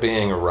ends up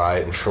being a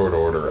riot in short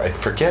order. I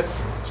forget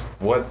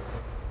what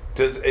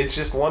it's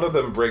just one of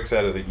them breaks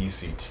out of the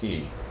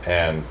ECT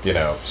and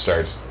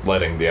starts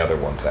letting the other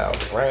ones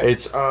out, right?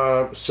 It's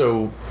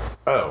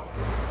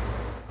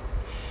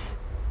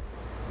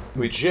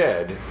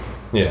Jed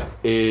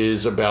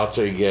is about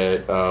to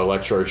get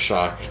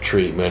electroshock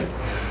treatment,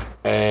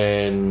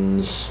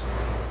 and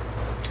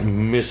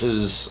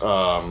Mrs.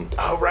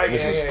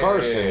 Mrs.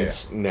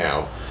 Carson's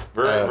now.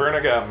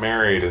 Verna got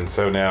married, and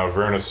so now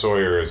Verna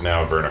Sawyer is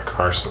now Verna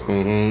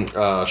Carson.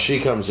 She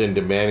comes in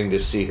demanding to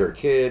see her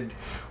kid.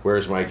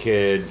 Where's my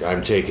kid?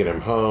 I'm taking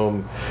him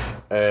home.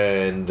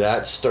 And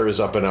that stirs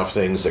up enough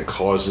things that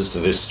causes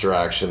the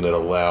distraction that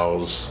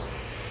allows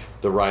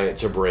the riot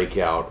to break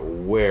out,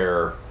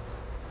 where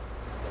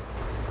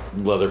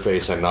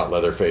Leatherface and not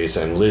Leatherface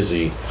and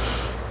Lizzie.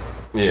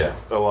 Yeah,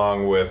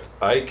 along with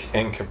Ike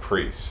and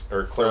Caprice.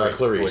 Or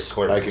Clarice.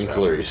 Ike and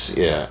Clarice,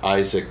 yeah.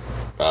 Isaac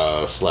 /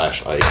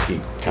 Ike. He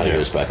kind of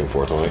goes back and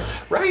forth on it.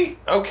 Right?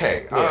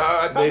 Okay. Yeah.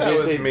 I thought that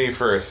was me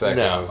for a second.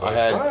 No, I was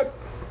like, what?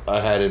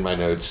 I had in my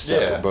notes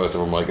separate, both of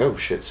them, like, oh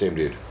shit, same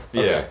dude.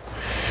 Okay. Yeah.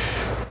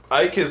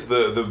 Ike is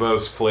the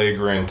most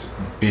flagrant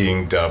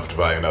being dubbed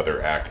by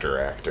another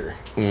actor.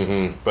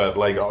 Mm-hmm. But,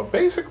 like,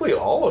 basically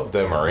all of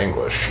them are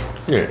English.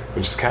 Yeah.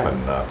 Which is kind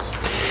of nuts.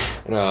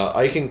 And,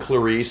 Ike and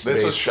Clarice...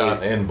 This was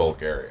shot in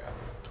Bulgaria.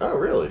 Oh,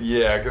 really?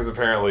 Yeah, because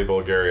apparently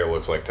Bulgaria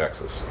looks like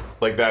Texas.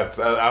 Like, that's...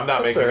 I'm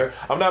not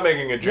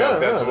making a joke. No,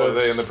 that's what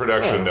that's, they in the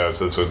production notes.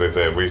 That's what they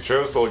say. We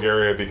chose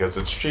Bulgaria because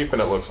it's cheap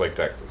and it looks like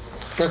Texas.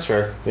 That's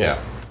fair.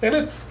 Yeah. And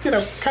it, kind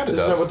of does.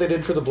 Isn't that what they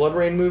did for the Blood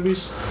Rain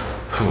movies?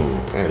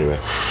 Anyway.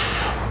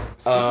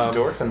 Stephen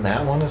Dorff in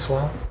that one as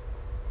well?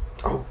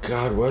 Oh,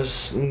 God,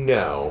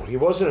 No, he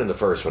wasn't in the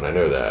first one, I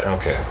know that.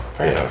 Okay,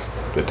 fair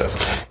enough. It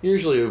doesn't.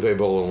 Usually Uwe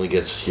Boll only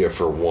gets here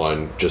for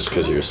one, just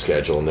because of your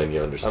schedule, and then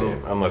you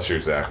understand. Unless you're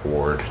Zach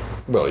Ward.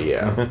 Well,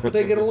 yeah. But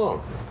they get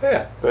along.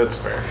 Yeah, that's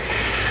fair.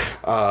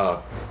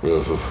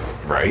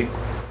 Right?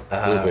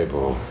 Uwe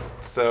Boll.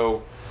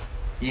 So...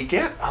 You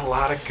get a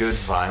lot of good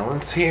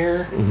violence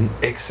here,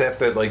 except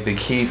that, like, they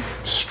keep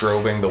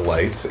strobing the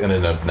lights in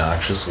an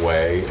obnoxious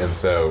way. And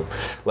so,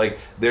 like,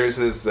 there's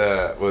this,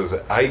 was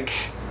it Ike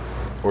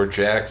or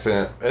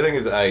Jackson? I think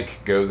it's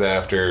Ike goes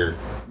after...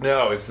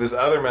 No, it's this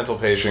other mental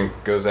patient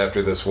goes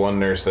after this one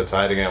nurse that's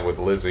hiding out with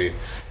Lizzie.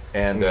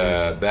 And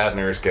that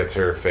nurse gets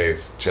her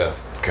face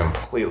just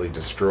completely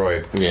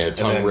destroyed. Yeah,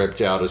 tongue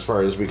ripped out as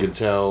far as we could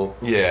tell.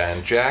 Yeah,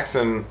 and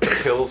Jackson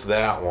kills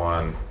that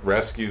one,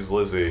 rescues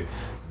Lizzie.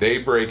 They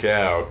break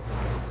out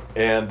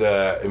and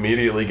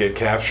immediately get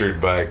captured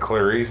by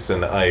Clarice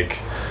and Ike,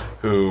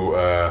 who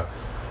are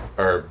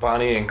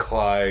Bonnie and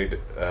Clyde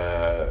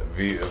via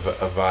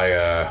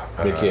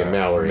Mickey and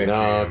Mallory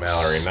Knox.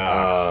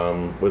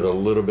 With a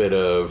little bit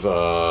of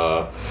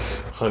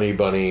Honey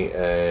Bunny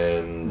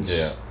and...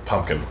 Yeah,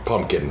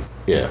 Pumpkin.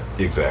 Yeah.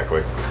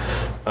 Exactly.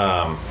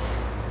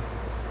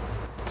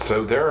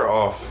 So they're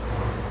off.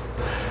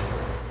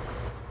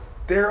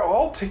 They're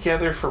all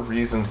together for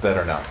reasons that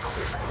are not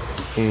clear.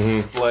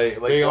 Mm-hmm. Like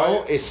they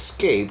all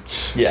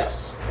escaped.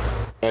 Yes.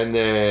 And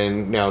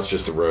then now it's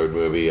just a road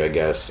movie, I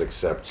guess,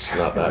 except it's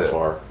not that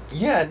far.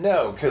 Yeah,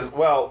 no, because,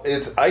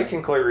 it's Ike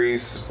and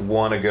Clarice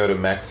want to go to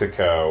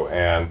Mexico,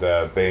 and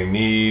they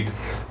need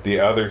the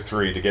other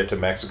three to get to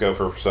Mexico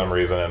for some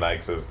reason, and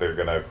Ike says they're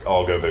going to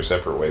all go their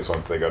separate ways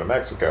once they go to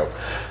Mexico.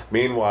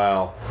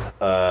 Meanwhile,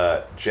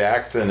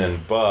 Jackson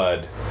and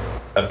Bud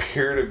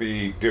appear to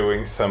be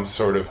doing some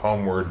sort of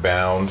Homeward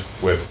Bound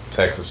with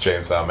Texas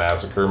Chainsaw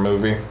Massacre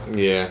movie.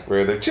 Yeah.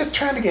 Where they're just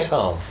trying to get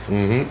home.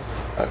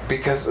 Mm-hmm.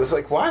 Because it's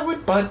like, why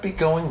would Bud be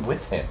going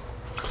with him?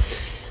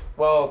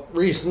 Well,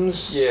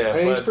 reasons. Yeah,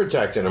 and he's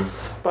protecting him.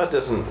 Bud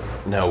doesn't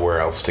know where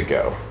else to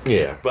go.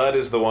 Yeah. Bud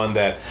is the one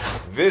that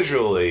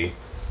visually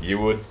you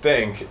would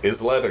think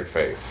is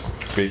Leatherface,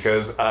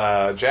 because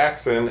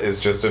Jackson is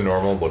just a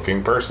normal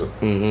looking person.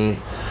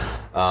 Mm-hmm.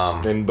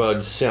 And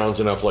Bud sounds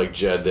enough like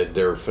Jed that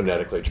they're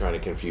phonetically trying to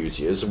confuse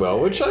you as well,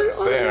 which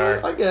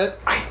I get.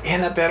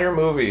 In a better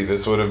movie,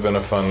 this would have been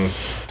a fun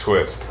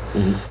twist.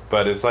 Mm-hmm.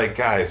 But it's like,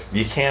 guys,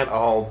 you can't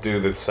all do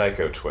the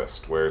psycho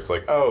twist, where it's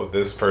like, oh,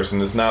 this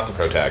person is not the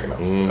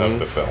protagonist of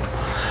the film.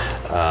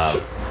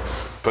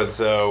 But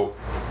so,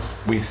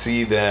 we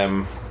see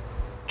them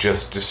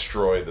just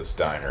destroy this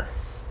diner.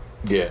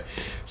 Yeah.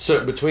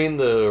 So between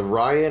the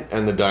riot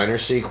and the diner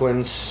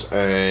sequence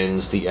and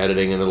the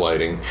editing and the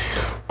lighting,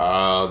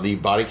 the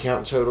body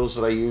count totals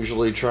that I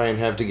usually try and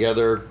have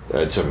together,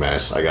 it's a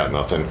mess. I got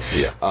nothing.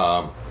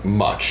 Yeah.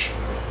 Much.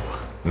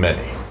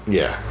 Many.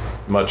 Yeah.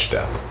 Much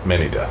death.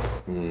 Many death.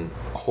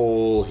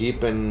 Whole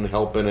heaping,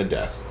 helping of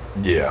death.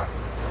 Yeah.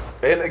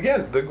 And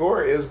again, the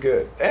gore is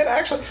good. And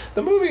actually,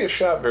 the movie is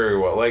shot very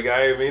well. Like,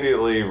 I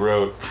immediately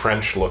wrote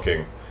French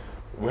looking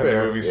when the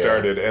movie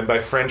started. And by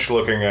French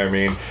looking, I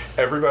mean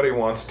everybody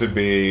wants to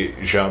be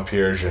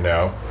Jean-Pierre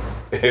Jeunet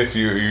if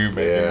you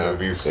make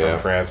movies from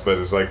France, but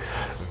it's like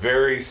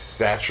very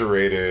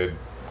saturated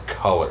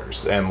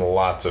colors and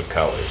lots of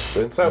colors.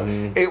 And so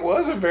it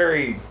was a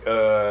very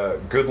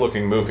good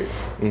looking movie,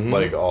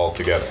 like all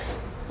together.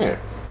 Yeah.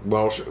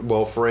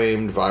 Well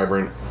framed,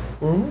 vibrant.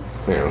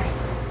 Mm-hmm.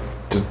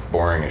 Yeah. Just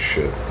boring as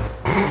shit.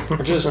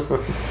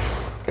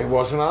 It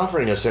wasn't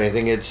offering us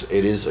anything. It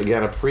is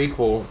again a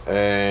prequel,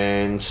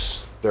 and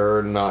there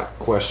are not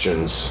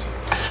questions.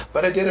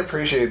 But I did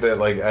appreciate that,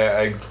 like,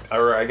 I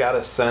got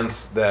a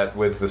sense that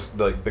with this,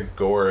 like, the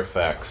gore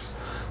effects,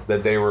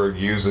 that they were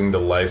using the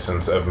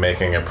license of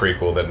making a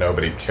prequel that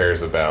nobody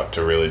cares about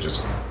to really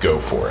just go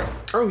for it.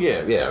 Oh,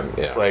 yeah.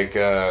 Like,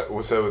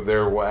 so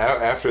there,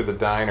 after the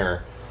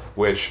diner,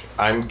 which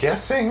I'm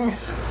guessing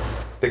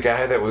the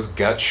guy that was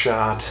gut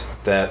shot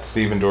that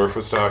Stephen Dorff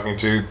was talking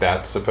to,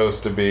 that's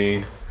supposed to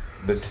be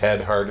the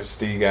Ted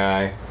Hardesty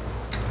guy.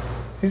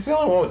 He's the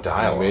only one with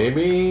dialogue.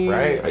 Maybe,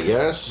 right? I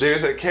guess.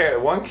 There's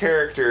one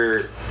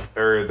character,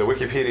 or the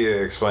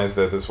Wikipedia explains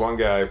that this one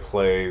guy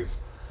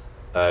plays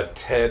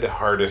Ted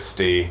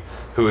Hardesty,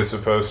 who is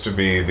supposed to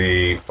be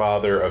the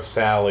father of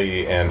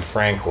Sally and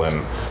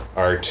Franklin,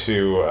 our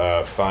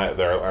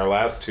our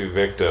last two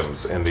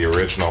victims in the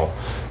original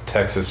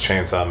Texas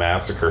Chainsaw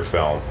Massacre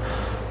film.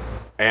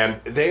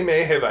 And they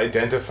may have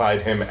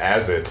identified him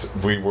as it.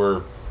 We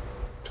were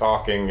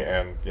talking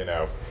and,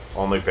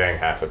 only paying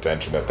half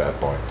attention at that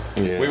point.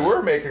 Yeah. We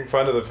were making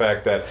fun of the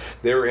fact that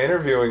they were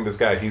interviewing this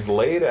guy. He's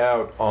laid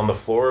out on the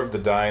floor of the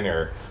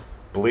diner,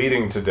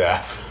 bleeding to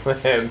death,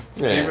 and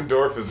Stephen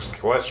Dorff is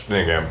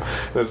questioning him.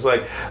 It's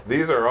like,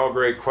 these are all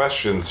great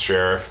questions,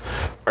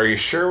 Sheriff. Are you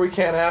sure we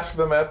can't ask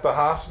them at the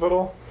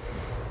hospital?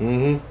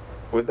 Mm-hmm.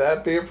 Would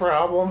that be a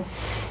problem?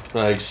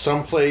 Like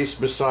someplace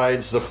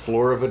besides the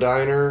floor of a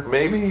diner?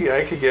 Maybe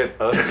I could get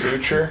a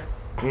suture.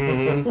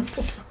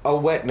 Mm-hmm. A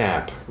wet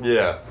nap.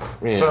 Yeah,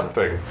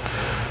 something.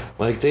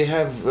 Like they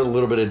have a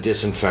little bit of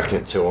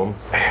disinfectant to them.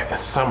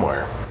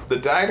 Somewhere. The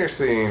diner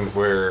scene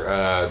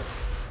where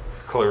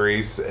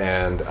Clarice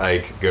and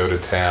Ike go to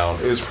town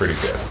is pretty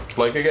good.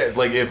 Like, again,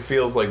 like it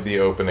feels like the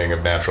opening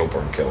of Natural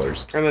Born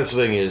Killers. And that's the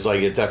thing is,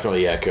 like, it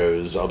definitely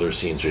echoes other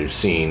scenes we've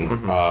seen.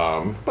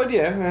 Mm-hmm. But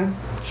yeah,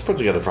 it's put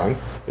together fine.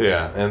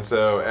 Yeah, and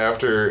so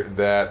after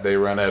that, they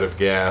run out of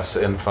gas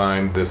and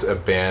find this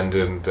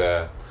abandoned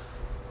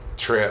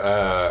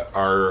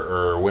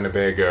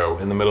Winnebago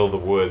in the middle of the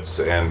woods,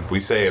 and we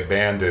say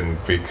abandoned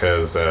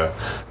because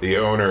the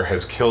owner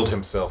has killed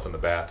himself in the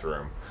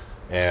bathroom,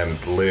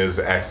 and Liz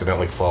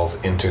accidentally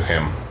falls into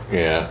him.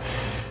 Yeah.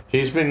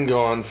 He's been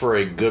gone for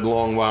a good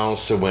long while,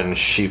 so when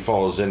she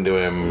falls into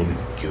him,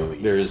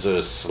 there's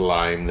a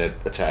slime that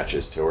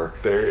attaches to her.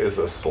 There is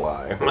a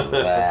slime.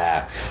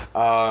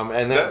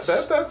 And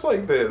that's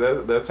like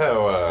that's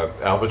how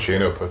Al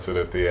Pacino puts it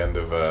at the end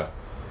of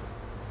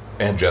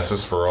And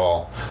Justice for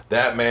All.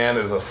 That man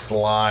is a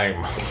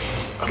slime.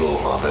 I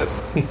love it.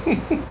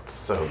 It's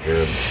so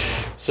good.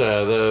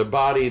 So the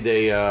body,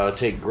 they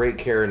take great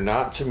care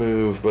not to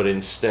move, but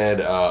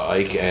instead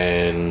Ike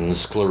and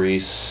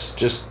Clarice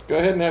just go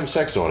ahead and have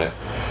sex on it.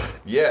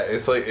 Yeah,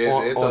 it's like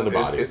it's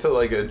a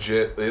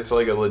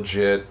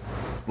legit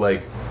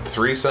like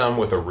threesome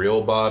with a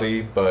real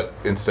body, but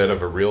instead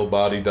of a real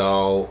body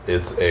doll,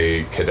 it's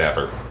a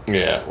cadaver.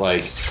 Yeah,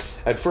 like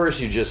at first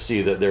you just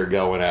see that they're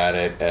going at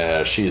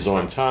it. She's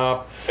on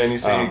top, and you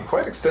see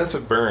quite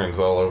extensive burns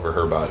all over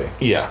her body.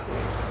 Yeah.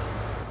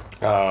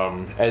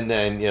 And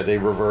then, they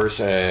reverse,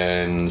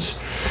 and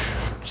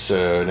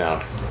so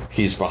now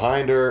he's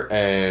behind her,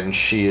 and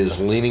she is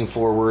leaning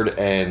forward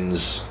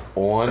and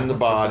on the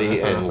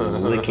body and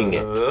licking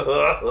it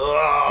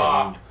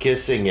and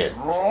kissing it.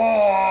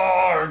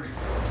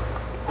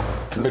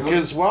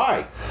 Because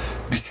why?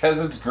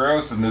 Because it's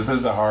gross, and this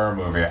is a horror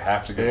movie. I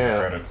have to give you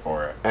credit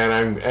for it.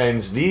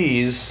 And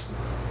these...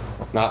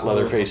 Not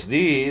Leatherface,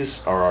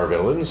 these are our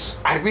villains.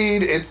 I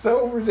mean, it's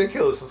so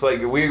ridiculous. It's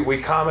like,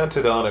 we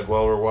commented on it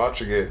while we're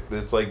watching it.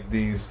 It's like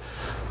these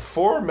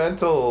 4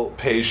 mental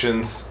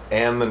patients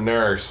and the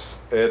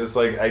nurse. And it's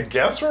like, I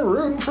guess we're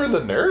rooting for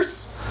the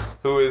nurse,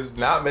 who is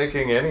not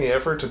making any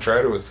effort to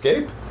try to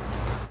escape.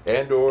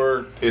 And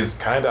or is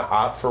kind of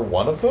hot for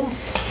one of them.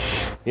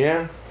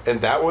 Yeah.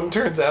 And that one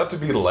turns out to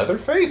be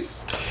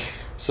Leatherface.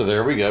 So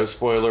there we go.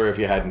 Spoiler if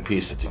you hadn't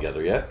pieced it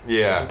together yet.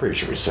 Yeah. I'm pretty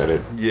sure we said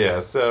it.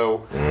 Yeah,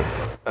 so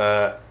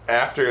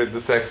after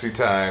the sexy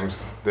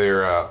times,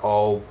 they're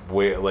all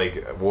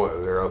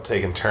they're all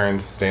taking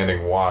turns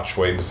standing watch,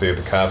 waiting to see if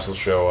the cops will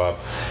show up.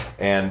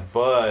 And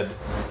Bud,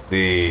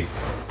 the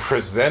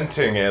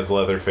presenting as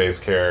Leatherface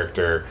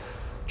character,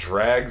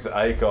 drags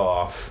Ike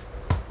off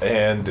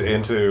and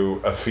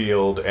into a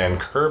field and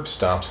curb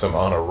stomps him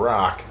on a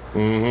rock.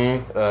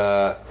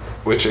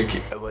 Mm-hmm. Which,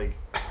 like...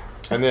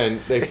 And then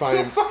they find...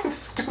 It's so fucking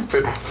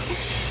stupid.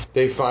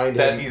 They find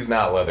that him... he's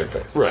not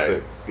Leatherface.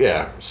 Right.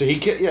 Yeah. So he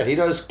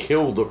does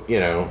kill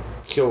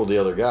the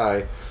other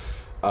guy.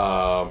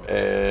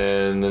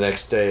 And the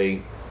next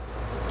day...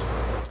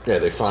 Yeah,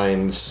 they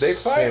find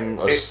him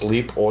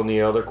asleep on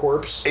the other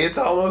corpse. It's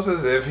almost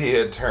as if he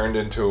had turned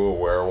into a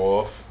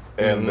werewolf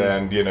and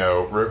then,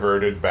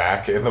 reverted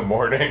back in the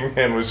morning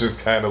and was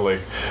just kind of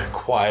like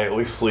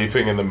quietly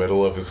sleeping in the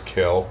middle of his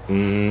kill.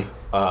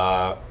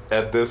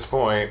 At this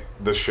point,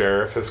 the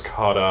sheriff has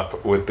caught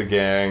up with the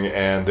gang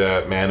and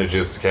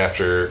manages to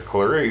capture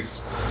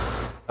Clarice,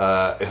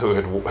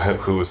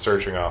 who was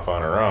searching off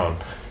on her own.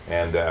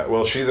 And,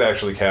 she's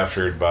actually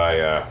captured by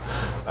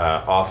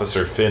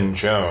Officer Finn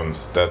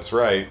Jones. That's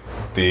right,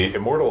 the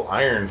immortal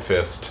Iron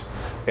Fist.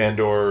 And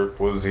or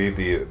was he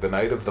the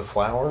Knight of the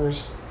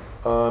Flowers?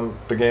 on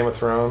the Game of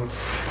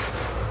Thrones?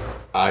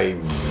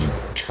 I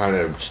kind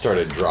of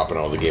started dropping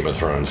all the Game of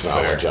Thrones now.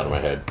 Fair. Went out of my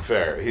head.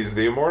 Fair. He's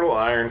the immortal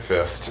Iron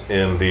Fist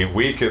in the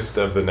weakest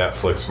of the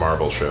Netflix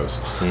Marvel shows.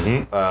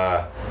 Mm-hmm.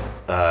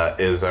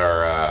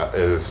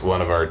 Is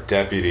one of our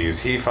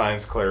deputies. He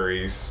finds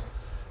Clarice,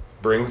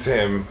 brings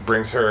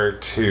her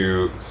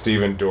to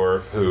Stephen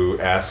Dorff, who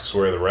asks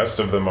where the rest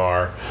of them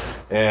are,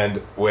 and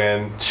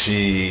when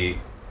she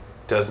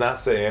does not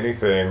say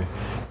anything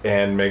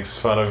and makes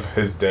fun of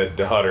his dead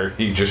daughter,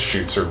 he just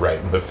shoots her right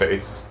in the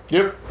face.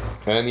 Yep.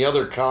 And the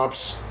other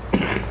cops,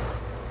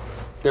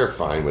 they're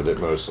fine with it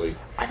mostly.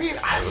 I mean,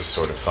 I was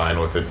sort of fine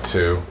with it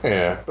too.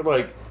 Yeah, but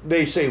like,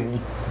 they say,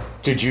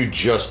 did you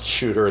just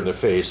shoot her in the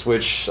face?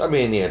 Which, I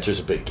mean, the answer's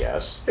a big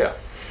guess. Yeah.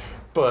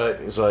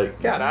 But it's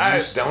like... Got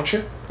eyes, don't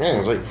you? Yeah,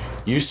 it's like,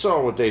 you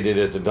saw what they did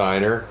at the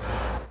diner.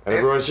 And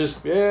everyone's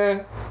just,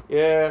 yeah.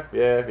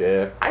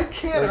 I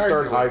can't They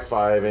start argue.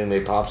 high-fiving,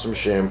 they pop some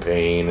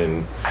champagne,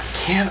 and... I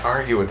can't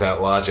argue with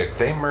that logic.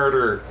 They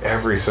murder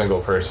every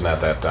single person at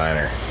that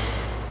diner.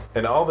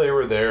 And all they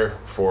were there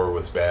for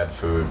was bad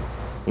food.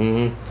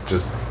 Mm-hmm.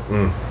 Just,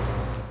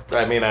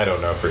 I mean, I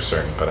don't know for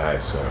certain, but I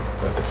assume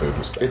that the food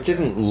was bad. It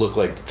didn't look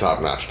like the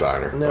top-notch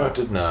diner. No, but,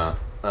 it did not.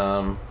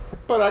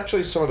 but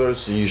actually, some of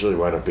those usually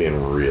wind up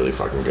being really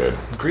fucking good.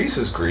 Grease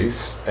is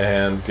grease,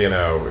 and, you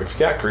know, if you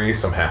got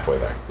grease, I'm halfway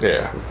there.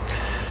 Yeah.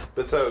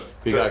 But so...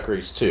 You got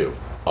Grease, too.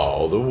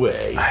 All the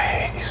way. I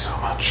hate you so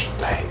much.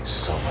 I hate you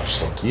so much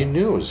sometimes. You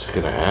knew it was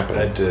going to happen.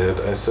 I did.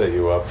 I set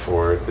you up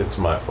for it. It's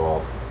my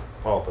fault.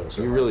 All things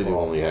are You my really do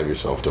fault. only have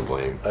yourself to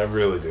blame. I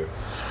really do.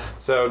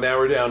 So now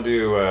we're down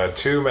to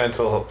 2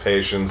 mental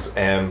patients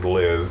and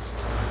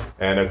Liz.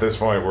 And at this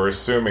point, we're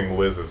assuming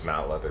Liz is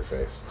not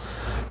Leatherface.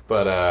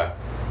 But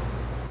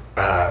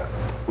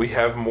we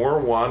have more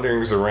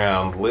wanderings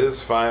around.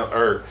 Liz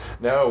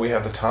no, we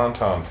have the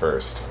Tauntaun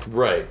first.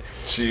 Right.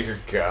 Dear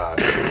God.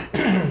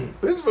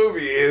 This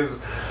movie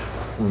is...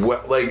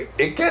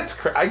 it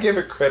gets... I give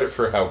it credit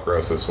for how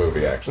gross this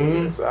movie actually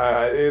is.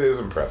 It is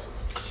impressive.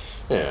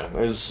 Yeah.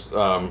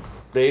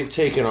 They've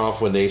taken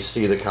off when they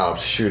see the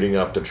cops shooting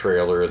up the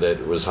trailer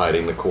that was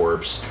hiding the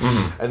corpse.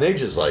 Mm-hmm. And they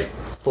just,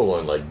 full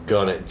on,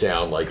 gun it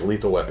down, like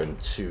Lethal Weapon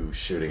 2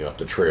 shooting up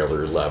the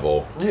trailer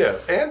level. Yeah,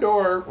 and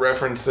or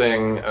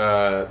referencing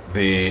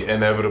the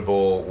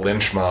inevitable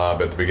lynch mob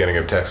at the beginning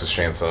of Texas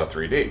Chainsaw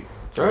 3D.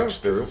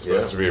 Which this is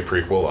supposed to be a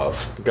prequel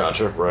of.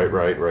 Gotcha.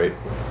 Right.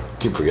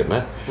 Keep forgetting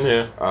that.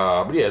 Yeah.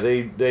 But yeah,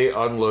 they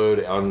unload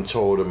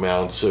untold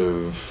amounts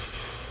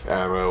of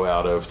ammo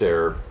out of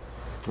their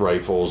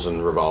rifles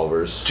and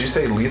revolvers. Did you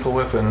say Lethal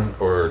Weapon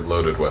or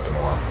Loaded Weapon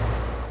 1?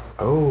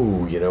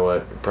 Oh, you know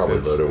what? Probably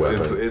Loaded Weapon.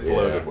 It's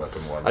Loaded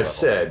Weapon 1. I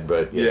said,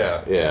 but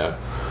yeah.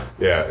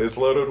 Yeah, it's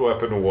Loaded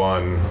Weapon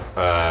 1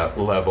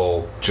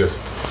 level,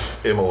 just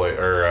immolate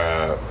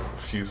or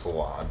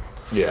fusillade.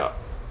 Yeah.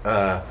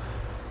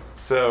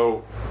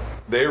 So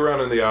they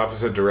run in the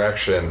opposite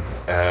direction.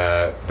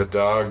 The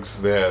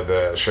dogs,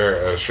 the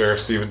Sheriff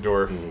Stephen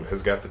Dorff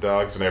has got the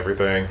dogs and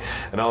everything,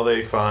 and all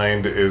they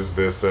find is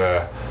this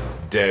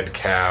dead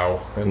cow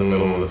in the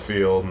middle of the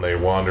field, and they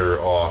wander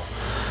off.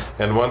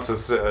 And once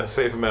a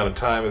safe amount of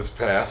time has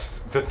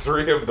passed, the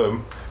 3 of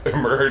them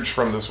emerge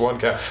from this one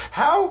cow.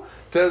 How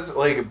does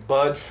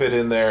Bud fit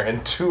in there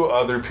and 2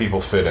 other people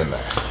fit in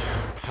there?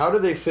 How do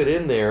they fit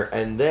in there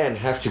and then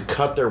have to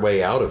cut their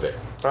way out of it?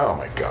 Oh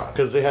my God!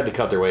 Because they had to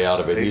cut their way out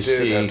of it. They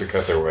did have to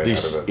cut their way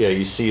out of it. Yeah,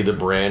 you see the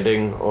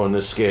branding on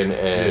the skin,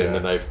 and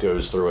the knife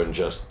goes through and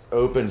just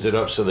opens it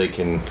up so they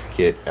can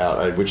get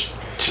out. Which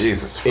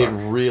Jesus, fuck. It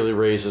really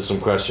raises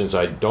some questions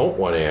I don't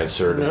want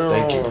answered. No.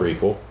 Thank you,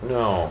 prequel.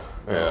 No.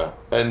 Yeah.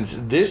 And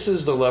this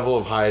is the level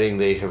of hiding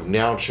they have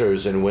now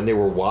chosen. When they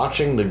were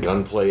watching the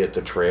gunplay at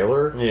the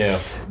trailer,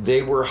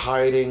 they were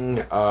hiding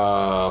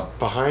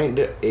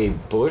behind a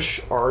bush,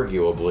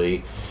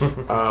 arguably.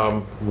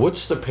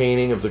 What's the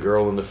painting of the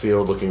girl in the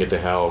field looking at the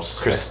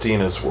house?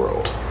 Christina's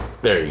World.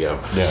 There you go.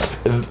 Yeah.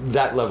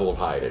 That level of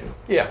hiding.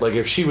 Yeah.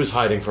 If she was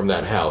hiding from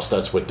that house,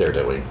 that's what they're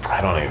doing.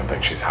 I don't even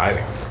think she's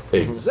hiding.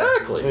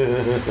 Exactly.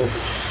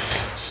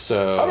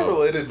 So, on a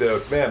related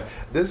note, man,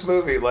 this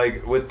movie,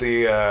 with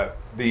the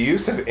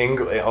use of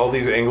all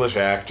these English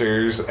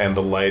actors and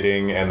the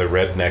lighting and the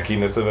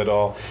redneckiness of it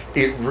all,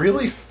 it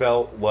really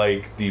felt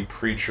like the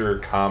Preacher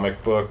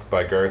comic book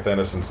by Garth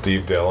Ennis and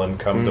Steve Dillon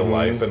come to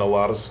life in a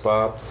lot of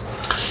spots.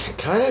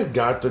 Kind of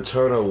got the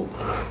tone,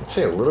 I'd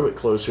say, a little bit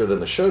closer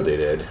than the show they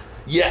did.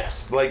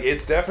 Yes,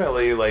 it's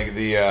definitely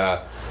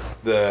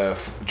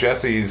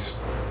Jesse's.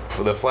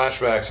 For the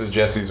flashbacks of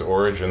Jesse's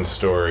origin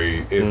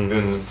story,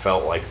 this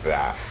felt like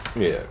that.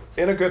 Yeah.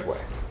 In a good way.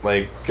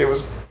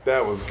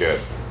 That was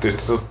good.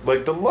 It's just,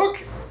 the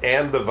look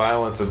and the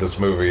violence of this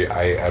movie,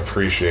 I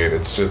appreciate.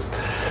 It's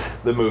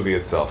just, the movie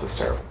itself is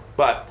terrible.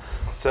 But,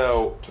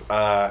 so,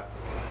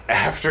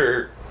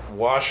 after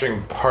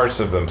washing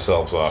parts of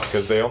themselves off,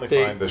 because they only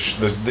find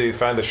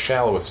the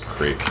shallowest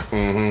creek.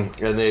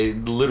 Mm-hmm. And they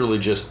literally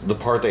just, the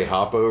part they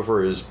hop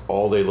over is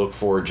all they look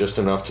for, just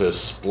enough to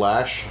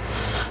splash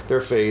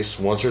their face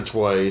once or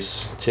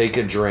twice, take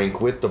a drink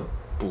with the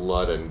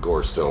blood and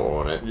gore still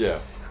on it. Yeah.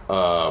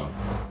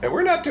 And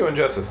we're not doing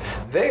justice.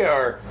 They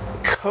are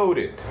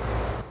coated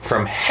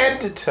from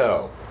head to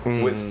toe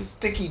with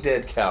sticky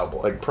dead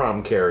cowboy. Like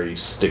prom carry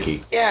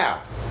sticky.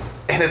 Yeah.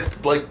 And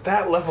it's like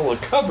that level of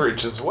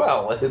coverage as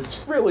well.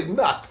 It's really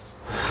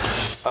nuts.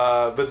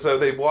 But so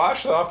they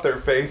wash off their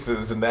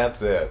faces and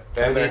that's it.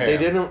 And they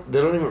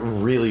don't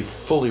even really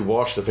fully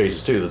wash the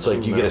faces too. It's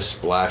like you get a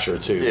splash or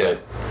two. Yeah.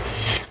 But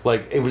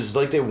like it was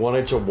like they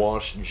wanted to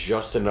wash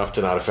just enough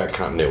to not affect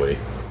continuity.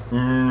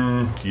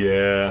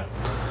 Yeah.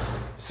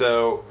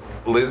 So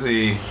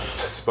Lizzie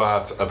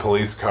spots a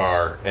police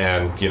car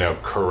and,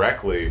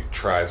 correctly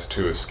tries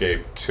to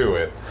escape to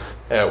it.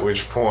 At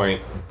which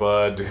point,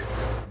 Bud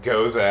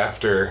goes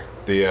after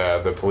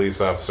the police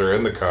officer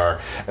in the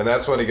car, and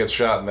that's when he gets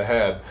shot in the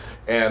head.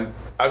 And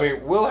I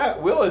mean,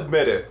 we'll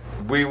admit it.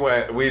 We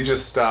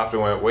just stopped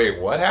and went, wait,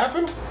 what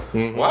happened?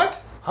 Mm-hmm.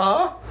 What?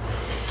 Huh?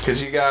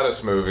 Because you got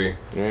us, movie.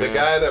 Yeah. The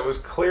guy that was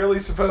clearly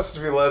supposed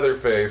to be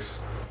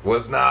Leatherface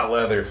was not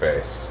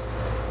Leatherface.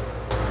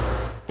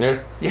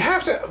 Yeah. You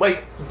have to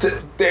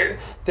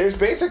there's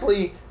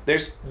basically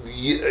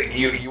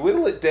you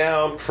whittle it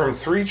down from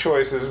 3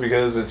 choices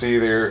because it's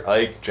either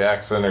Ike,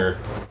 Jackson, or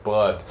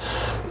Bud.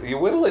 You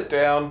whittle it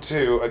down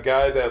to a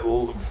guy that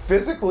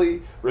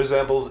physically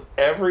resembles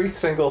every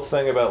single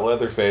thing about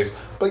Leatherface,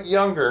 but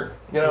younger,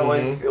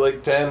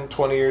 like 10,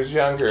 20 years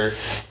younger,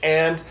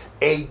 and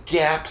a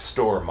Gap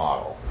store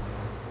model.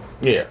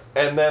 Yeah.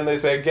 And then they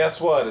say,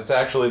 guess what? It's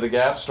actually the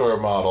Gap store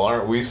model.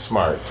 Aren't we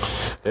smart?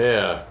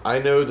 Yeah. I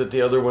know that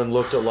the other one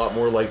looked a lot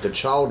more like the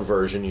child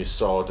version you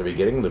saw at the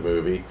beginning of the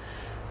movie,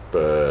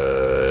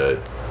 but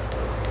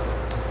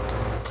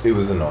it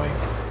was annoying.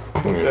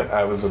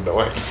 I was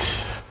annoyed.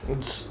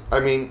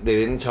 They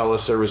didn't tell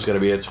us there was going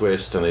to be a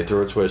twist, and they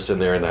threw a twist in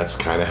there, and that's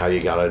kind of how you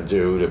got to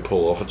do to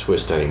pull off a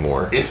twist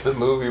anymore. If the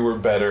movie were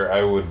better,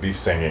 I would be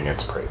singing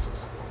its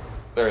praises.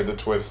 Or the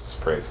twist's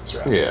praises,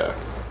 rather. Yeah.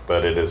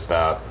 But it is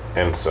not,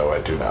 and so I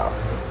do not.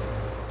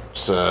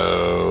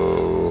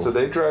 So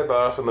they drive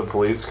off in the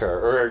police car,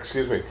 or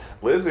excuse me,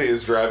 Lizzie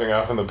is driving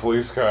off in the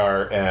police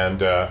car, and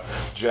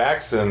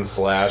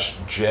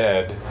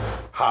Jackson/Jed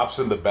hops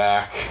in the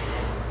back.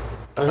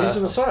 Oh, he's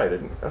on the side.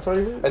 I thought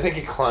he did. I think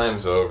he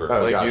climbs over.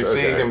 Oh, gotcha, you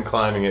see him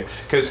climbing it,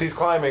 because he's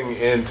climbing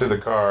into the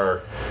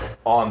car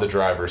on the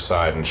driver's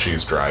side, and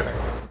she's driving.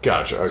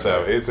 Gotcha. Okay.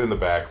 So it's in the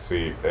back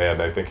seat,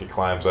 and I think he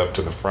climbs up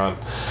to the front,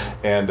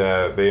 and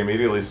they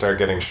immediately start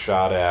getting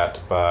shot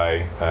at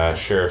by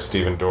Sheriff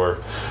Stephen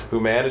Dorff, who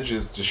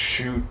manages to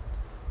shoot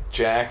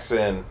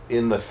Jackson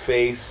in the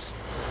face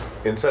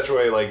in such a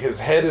way, like his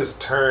head is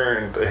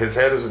turned, his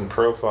head is in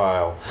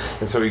profile,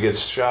 and so he gets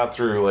shot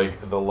through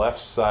like the left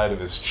side of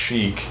his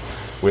cheek,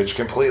 which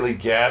completely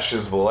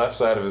gashes the left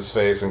side of his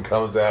face and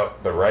comes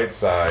out the right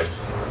side.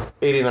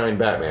 89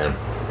 Batman.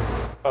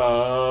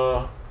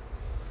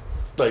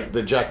 Like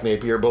the Jack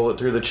Napier bullet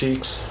through the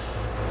cheeks.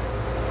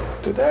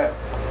 Did that?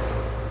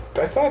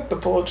 I thought the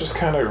bullet just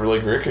kind of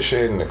like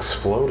ricocheted and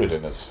exploded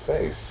in his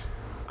face.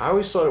 I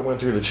always thought it went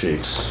through the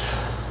cheeks.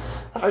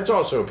 It's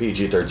also a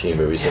PG-13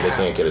 movie, so they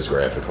can't get as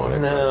graphic on it.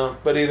 No,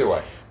 but either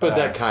way. But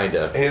that kind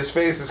of. His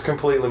face is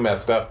completely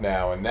messed up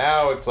now, and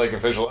now it's like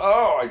official.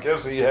 Oh, I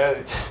guess he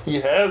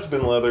has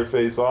been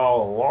Leatherface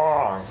all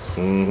along.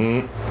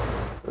 Mm-hmm.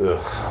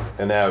 Ugh.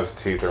 And now his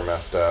teeth are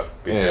messed up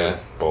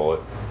because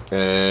bullet.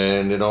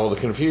 And in all the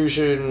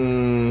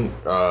confusion,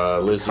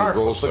 Lizzie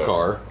rolls the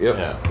car. Yep.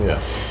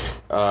 Yeah.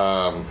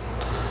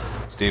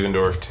 Stephen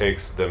Dorff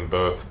takes them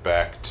both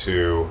back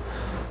to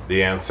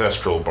the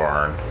ancestral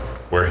barn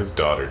where his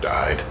daughter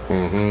died.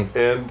 Mm-hmm.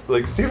 And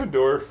like Stephen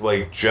Dorff,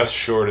 like just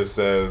short of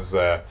says,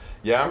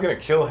 "Yeah, I'm gonna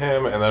kill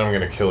him, and then I'm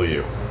gonna kill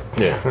you."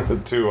 Yeah.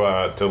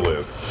 to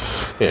Liz.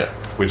 Yeah.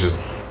 Which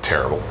is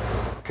terrible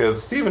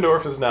because Stephen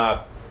Dorff is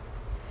not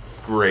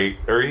great,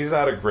 or he's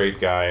not a great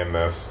guy in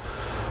this.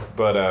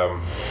 But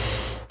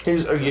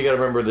you gotta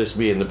remember this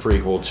being the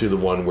prequel to the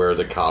one where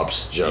the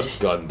cops just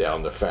gunned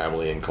down the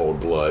family in cold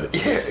blood.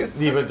 Yeah,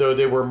 even though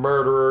they were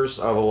murderers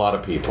of a lot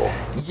of people.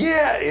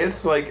 Yeah,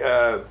 it's like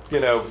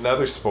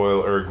another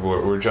spoiler.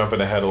 We're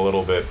jumping ahead a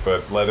little bit,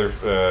 but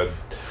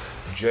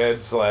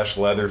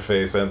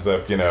Jed/Leatherface ends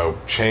up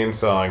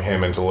chainsawing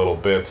him into little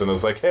bits, and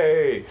is like,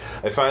 "Hey,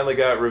 I finally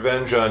got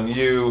revenge on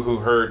you who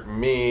hurt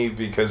me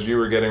because you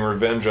were getting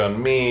revenge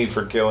on me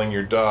for killing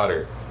your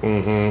daughter."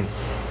 Mm-hmm.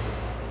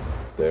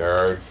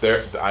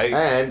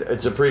 And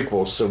it's a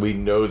prequel, so we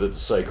know that the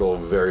cycle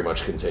very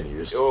much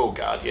continues. Oh,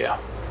 God, yeah.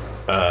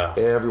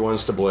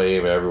 Everyone's to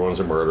blame.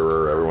 Everyone's a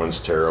murderer. Everyone's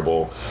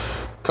terrible.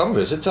 Come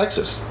visit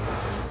Texas.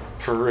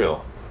 For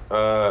real.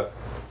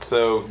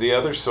 So the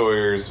other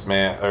Sawyers,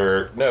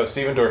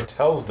 Stephen Dorff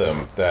tells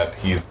them that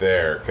he's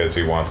there because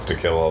he wants to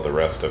kill all the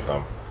rest of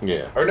them.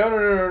 Yeah. Or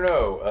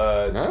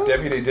no.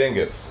 Deputy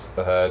Dingus,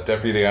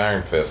 Deputy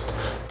Iron Fist,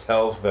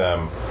 tells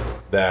them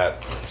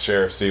that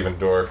Sheriff Stephen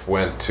Dorff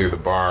went to the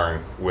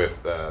barn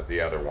with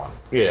the other one.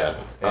 Yeah.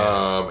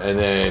 And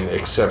then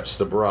accepts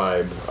the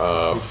bribe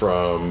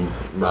from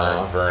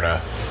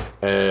Verna.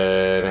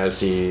 And as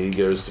he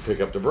goes to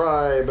pick up the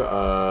bribe,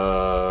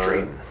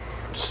 Drayton.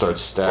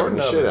 starts stabbing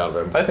the shit out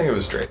of him. I think it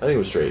was Drayton. I think it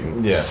was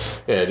Drayton. Yeah.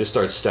 Yeah, just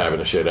starts stabbing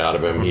the shit out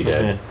of him. He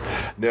dead.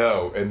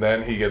 No, and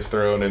then he gets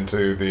thrown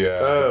into the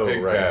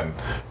pig pen,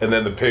 and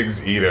then the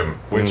pigs eat him,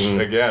 which,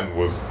 again,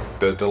 was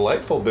a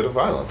delightful bit of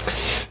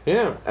violence.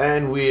 Yeah,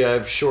 and we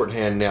have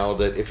shorthand now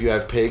that if you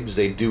have pigs,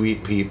 they do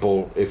eat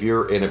people. If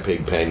you're in a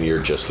pig pen,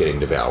 you're just getting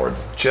devoured.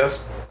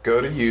 Just go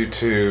to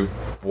YouTube,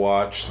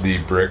 watch the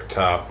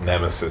Bricktop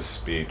Nemesis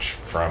speech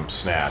from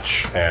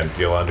Snatch, and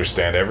you'll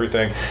understand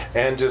everything.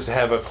 And just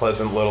have a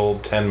pleasant little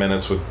 10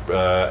 minutes with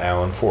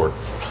Alan Ford.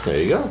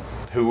 There you go.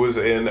 Who was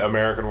in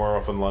American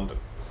Werewolf in London.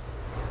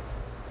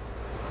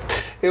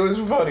 It was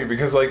funny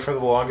because, like, for the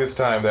longest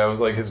time, that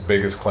was, like, his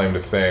biggest claim to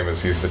fame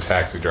is he's the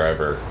taxi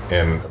driver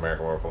in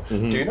American Werewolf. Do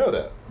you know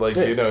that? Like,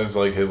 do you know his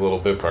little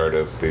bit part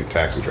as the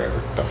taxi driver?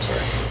 I'm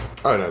sorry.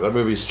 I know, that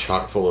movie's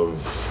chock full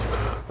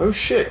of, oh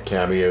shit,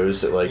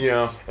 cameos that, like,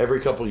 every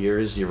couple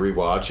years you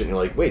rewatch it and you're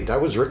like, wait, that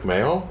was Rick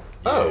Mayall?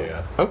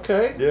 Yeah. Oh,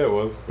 okay. Yeah, it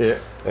was. Yeah.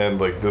 And,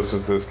 like, this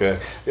was this guy.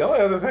 The only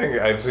other thing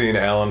I've seen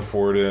Alan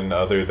Ford in,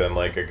 other than,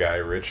 like, a Guy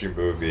Ritchie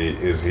movie,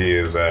 is he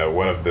is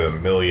one of the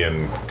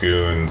million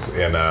goons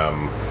in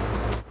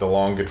The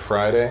Long Good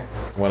Friday,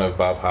 one of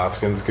Bob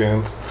Hoskins'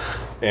 goons.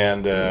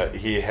 And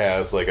he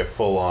has, like, a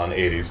full-on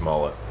 80s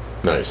mullet.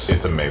 Nice.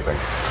 It's amazing.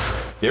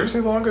 You ever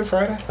seen Long Good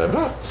Friday? I've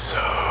not. So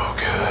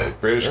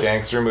good. British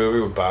gangster movie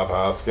with Bob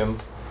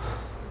Hoskins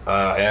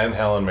and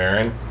Helen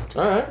Mirren.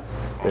 All right.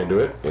 Into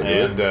it.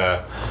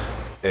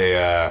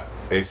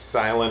 A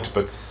silent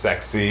but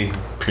sexy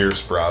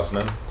Pierce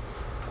Brosnan.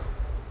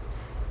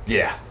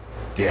 Yeah.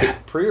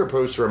 Pre or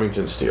post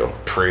Remington Steele?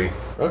 Pre.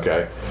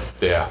 Okay.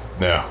 Yeah.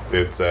 No.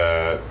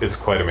 It's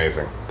quite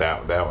amazing.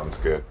 That one's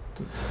good.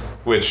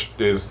 Which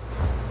is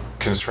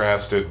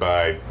contrasted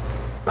by,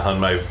 on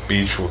my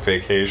beach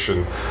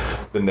vacation,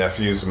 my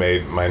nephews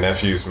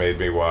made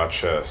me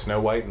watch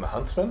Snow White and the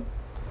Huntsman.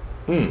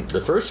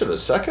 The first or the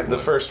second? The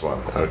first one.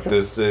 Okay.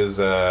 This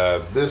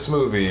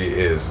movie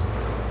is,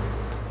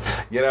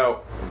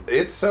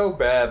 it's so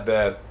bad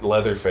that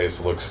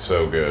Leatherface looks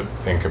so good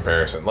in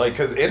comparison. Like,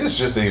 because it is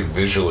just a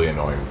visually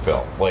annoying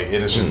film. Like,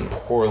 it is just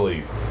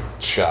poorly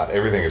shot.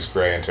 Everything is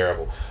gray and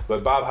terrible.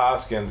 But Bob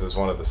Hoskins is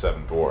one of the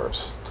Seven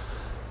Dwarfs.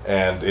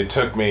 And it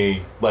took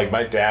me, like,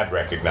 my dad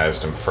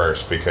recognized him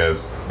first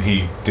because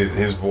he did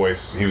his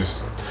voice.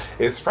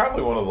 It's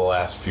probably one of the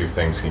last few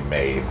things he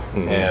made,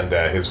 and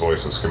his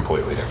voice was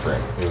completely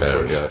different. It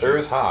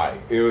was high.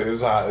 It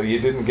was high. You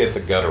didn't get the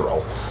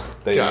guttural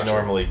that you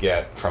normally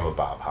get from a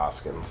Bob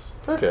Hoskins.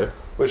 Okay.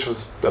 Which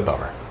was a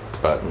bummer,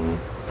 but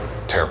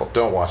terrible.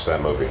 Don't watch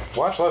that movie.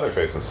 Watch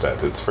Leatherface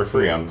instead. It's for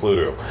free on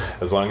Pluto,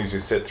 as long as you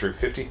sit through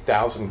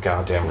 50,000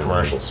 goddamn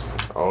commercials.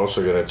 I'm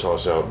also going to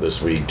toss out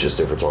this week, just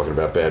if we're talking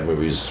about bad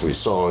movies we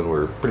saw, and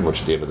we're pretty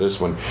much at the end of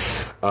this one,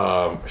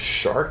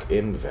 Shark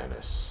in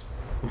Venice.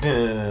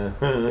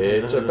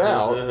 It's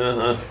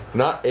about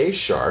not a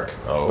shark,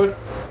 but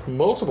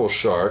multiple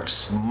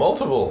sharks.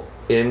 Multiple.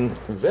 In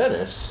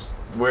Venice.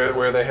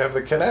 Where they have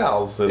the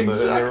canals and,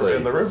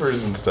 and the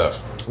rivers and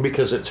stuff.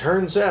 Because it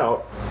turns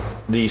out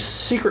the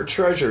secret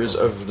treasures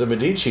of the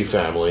Medici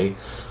family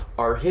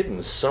are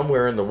hidden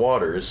somewhere in the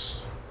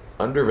waters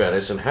under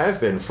Venice and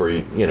have been for,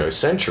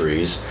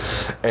 centuries.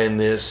 And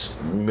this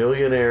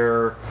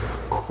millionaire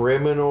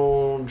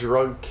criminal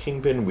drug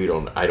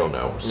kingpin, I don't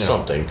know,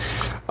 something,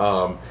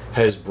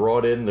 has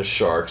brought in the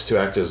sharks to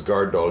act as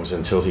guard dogs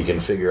until he can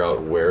figure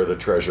out where the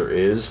treasure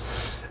is,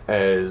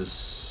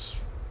 as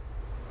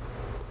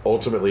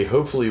ultimately,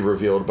 hopefully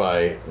revealed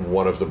by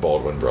one of the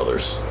Baldwin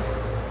brothers.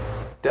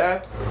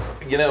 That,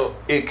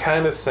 it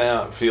kind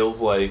of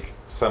feels like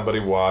somebody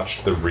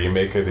watched the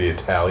remake of The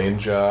Italian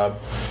Job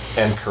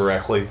and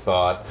correctly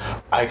thought,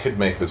 I could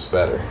make this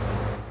better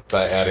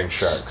by adding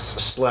sharks.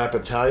 Slap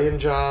Italian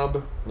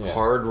Job,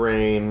 Hard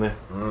Rain,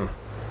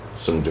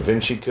 some Da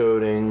Vinci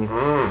coding,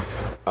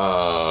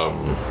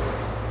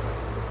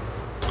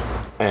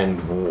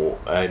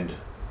 and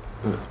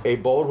a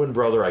Baldwin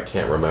brother I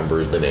can't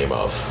remember the name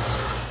of.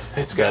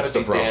 It's got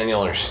to be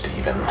Daniel or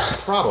Steven.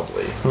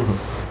 Probably.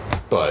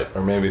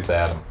 Or maybe it's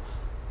Adam.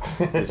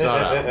 It's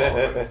not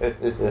Adam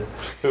Baldwin.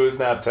 Who is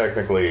not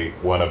technically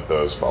one of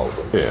those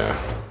Baldwins. Yeah.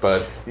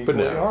 But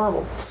no.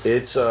 Horrible.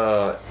 It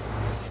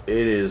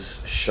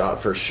is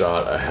shot for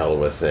shot a hell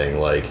of a thing.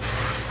 Like,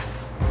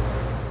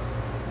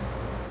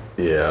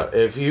 yeah,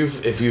 if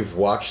you've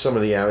watched some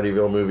of the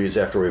Amityville movies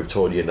after we've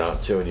told you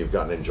not to and you've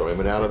gotten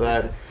enjoyment out of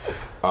that,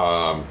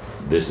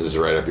 this is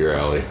right up your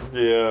alley.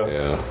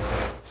 Yeah.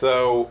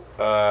 So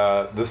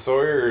the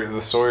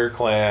Sawyer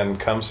clan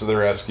comes to the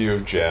rescue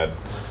of Jed.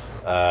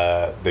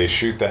 They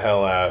shoot the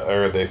hell out,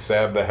 or they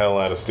stab the hell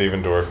out of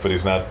Stephen Dorff, but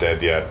he's not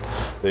dead yet.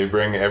 They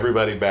bring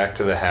everybody back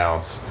to the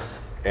house,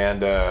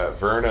 and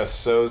Verna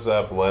sews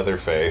up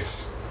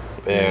Leatherface.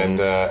 And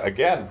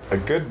again, a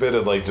good bit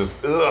of, like, just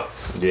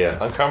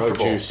uncomfortable.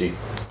 So juicy.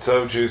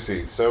 So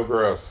juicy, so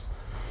gross.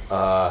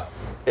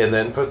 And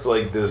then puts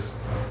like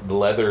this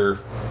leather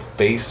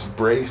face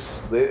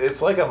brace.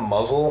 It's like a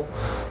muzzle,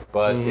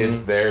 but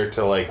it's there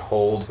to like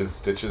hold his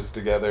stitches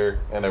together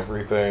and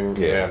everything.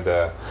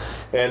 Yeah.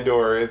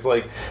 Or it's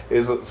like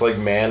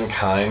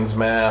Mankind's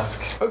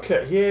mask.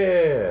 Okay.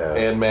 Yeah.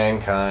 And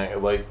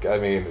Mankind, like, I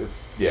mean,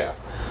 it's, yeah.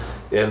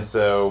 And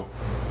so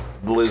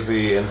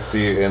Lizzie and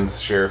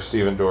Sheriff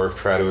Stephen Dorff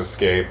try to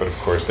escape, but of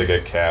course they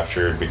get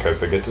captured because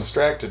they get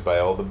distracted by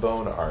all the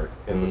bone art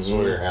in the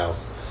Sawyer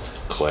house.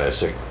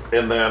 Classic.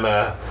 And then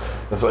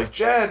it's like,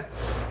 Jed,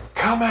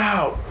 come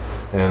out.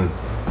 And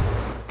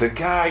the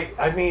guy,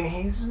 I mean,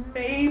 he's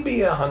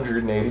maybe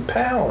 180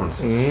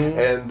 pounds.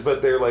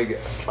 But they're like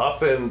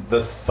upping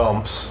the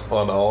thumps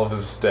on all of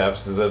his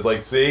steps. As I was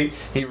like, see,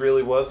 he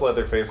really was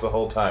Leatherface the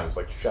whole time. It's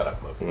like, shut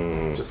up,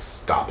 movie.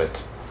 Just stop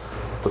it.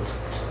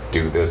 Let's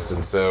do this.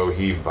 And so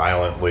he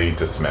violently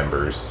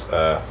dismembers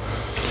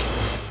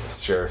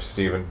Sheriff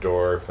Stephen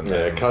Dorff. And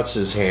then cuts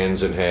his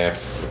hands in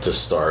half to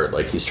start.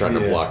 Like he's trying to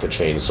block the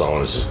chainsaw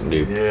and it's just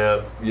nope.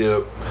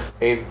 Yeah.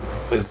 And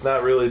it's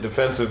not really a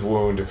defensive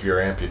wound if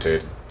you're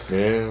amputated.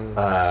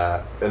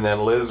 Yeah. And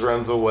then Liz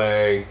runs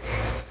away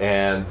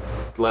and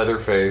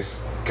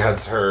Leatherface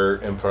cuts her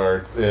in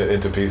parts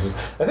into pieces.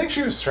 I think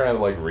she was trying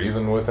to like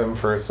reason with him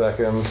for a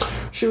second.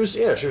 She was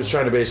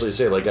trying to basically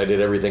say like, I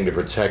did everything to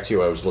protect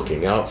you, I was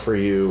looking out for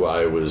you,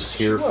 I was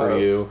here for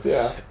you.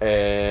 Yeah.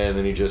 And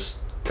then he just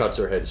cuts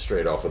her head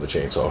straight off with a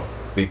chainsaw.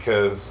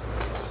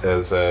 Because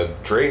as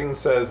Drayton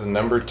says in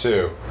number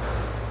 2,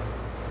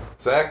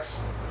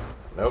 sex,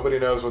 nobody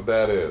knows what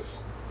that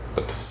is.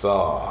 But the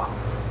saw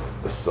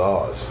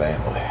is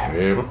family.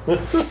 Yeah.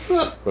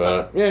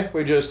 But yeah,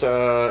 we just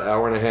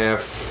hour and a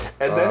half.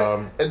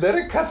 And then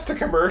it cuts to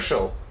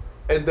commercial.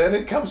 And then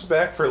it comes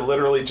back for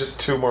literally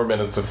just 2 more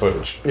minutes of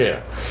footage.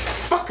 Yeah.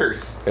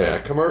 Fuckers. Yeah,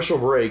 commercial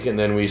break, and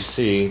then we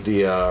see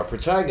the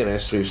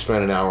protagonist we've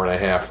spent an hour and a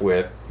half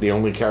with, the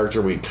only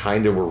character we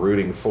kind of were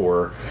rooting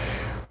for,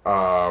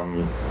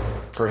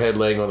 her head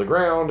laying on the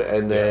ground,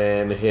 and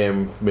then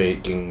him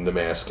making the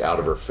mask out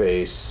of her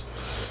face.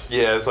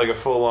 Yeah, it's like a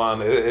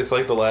full-on... It's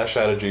like the last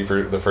shot of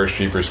the first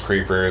Jeepers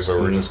Creepers, where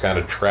we're just kind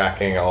of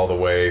tracking all the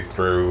way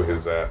through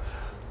his...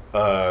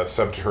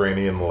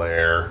 subterranean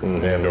lair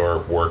and or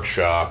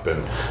workshop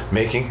and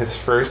making his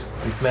first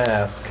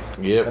mask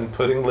and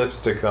putting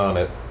lipstick on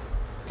it.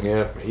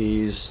 Yep,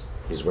 he's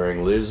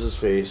wearing Liz's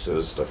face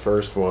as the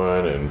first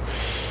one, and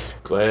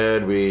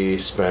glad we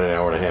spent an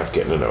hour and a half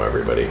getting to know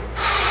everybody.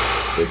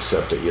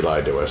 Except that you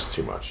lied to us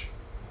too much.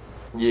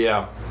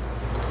 Yeah.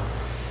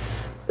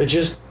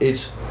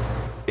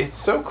 It's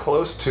so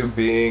close to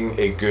being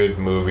a good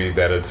movie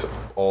that it's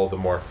all the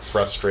more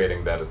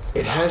frustrating that it's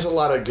It has a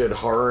lot of good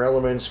horror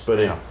elements, but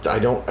I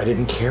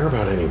didn't care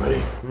about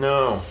anybody.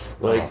 No.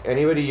 Like,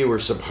 anybody you were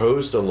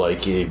supposed to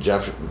like, you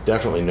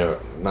definitely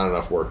not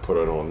enough work put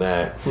on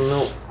that.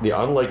 No. The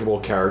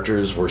unlikable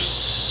characters were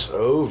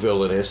so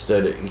villainous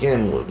that,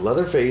 again,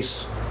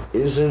 Leatherface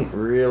isn't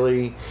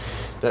really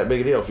that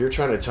big a deal. If you're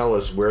trying to tell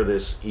us where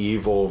this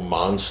evil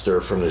monster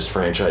from this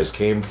franchise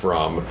came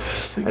from,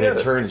 and it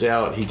turns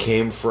out he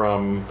came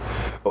from...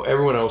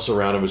 everyone else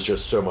around him was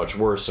just so much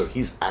worse, so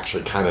he's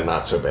actually kind of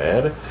not so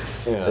bad.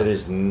 Yeah. That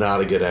is not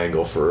a good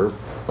angle for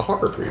a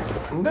horror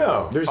prequel.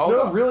 No. There's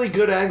no really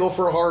good angle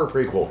for a horror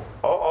prequel.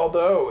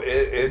 Although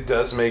it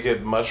does make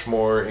it much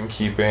more in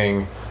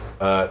keeping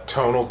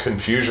tonal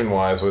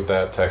confusion-wise with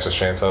that Texas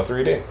Chainsaw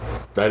 3D.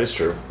 That is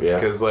true, yeah.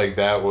 Because like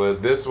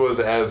this was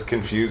as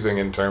confusing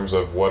in terms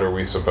of what are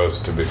we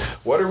supposed to be,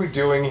 what are we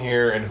doing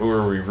here, and who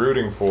are we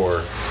rooting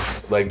for.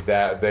 Like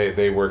that,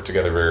 they work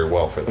together very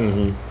well for that.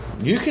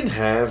 Mm-hmm. You can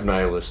have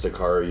nihilistic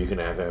horror, you can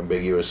have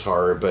ambiguous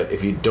horror, but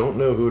if you don't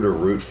know who to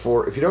root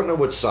for, if you don't know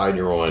what side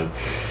you're on,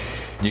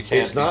 you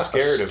can't be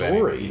scared of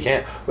it.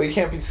 You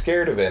can't be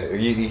scared of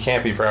it. You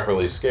can't be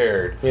properly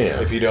scared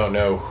if you don't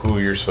know who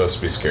you're supposed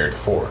to be scared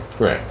for.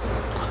 Right.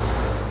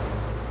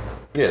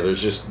 Yeah,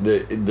 there's just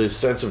the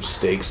sense of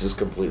stakes is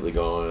completely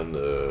gone.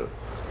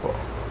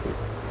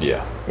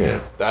 Yeah.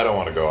 I don't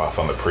want to go off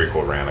on the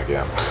prequel rant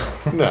again.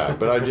 No,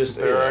 but I just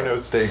there are no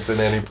stakes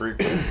in any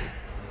prequel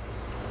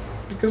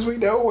because we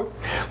know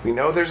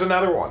there's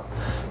another one.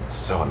 It's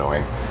so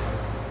annoying.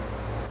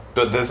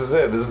 But this is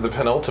it. This is the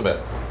penultimate.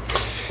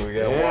 We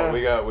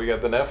got we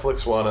got the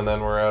Netflix one, and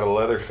then we're out of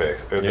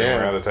Leatherface. And then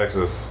we're out of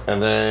Texas.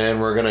 And then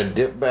we're gonna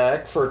dip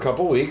back for a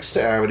couple weeks to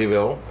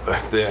Amityville.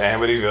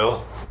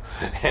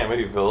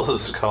 Amityville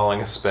is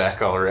calling us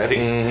back already.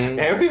 Mm-hmm.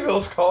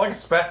 Amityville's calling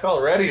us back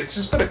already. It's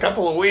just been a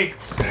couple of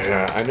weeks.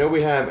 Yeah, I know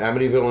we have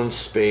Amityville in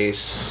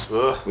space.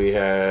 Ugh. We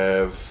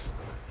have...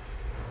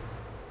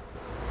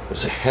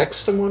 Was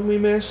Hex the one we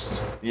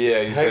missed? Yeah,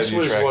 Hex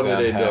was one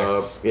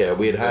that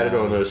we had it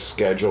on a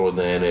schedule, and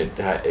then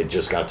it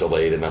just got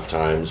delayed enough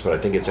times, but I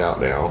think it's out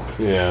now.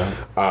 Yeah.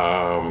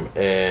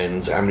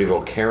 And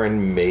Amityville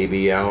Karen may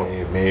be out.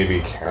 Maybe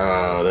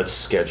Karen. That's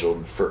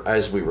scheduled for,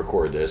 as we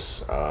record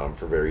this,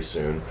 for very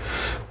soon,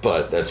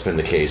 but that's been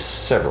the case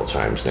several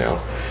times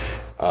now.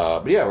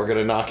 But yeah, we're going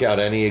to knock out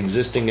any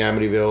existing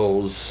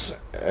Amityvilles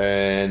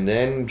and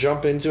then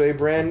jump into a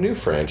brand new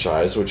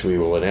franchise, which we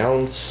will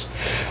announce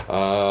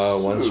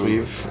once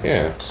we've...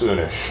 Yeah.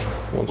 Soonish.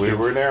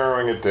 We're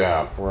narrowing it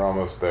down. We're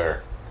almost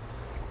there.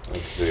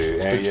 Let's see.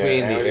 It's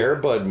between the Air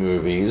Bud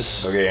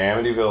movies. Okay,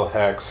 Amityville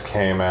Hex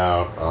came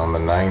out on the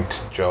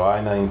July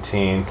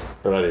 19th.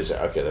 But that is...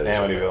 Okay, that is...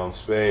 Amityville in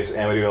Space.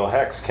 Amityville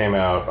Hex came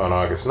out on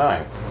August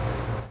 9th.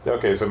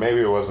 Okay, so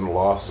maybe it wasn't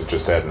lost, it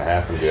just hadn't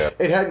happened yet.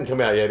 It hadn't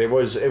come out yet. It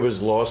was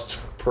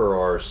lost per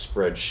our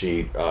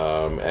spreadsheet,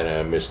 and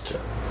a missed...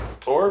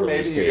 Or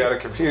maybe you got it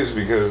confused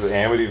because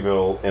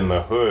Amityville in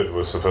the Hood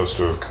was supposed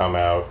to have come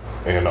out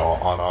on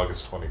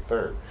August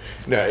 23rd.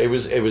 No, it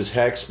was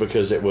Hex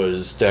because it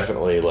was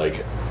definitely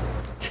like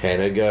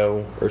 10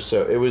 ago or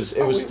so. It was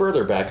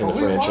further back in the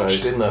franchise. We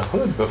watched in the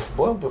Hood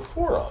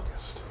before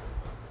August.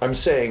 I'm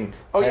saying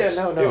Hex,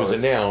 it was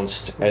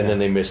announced and then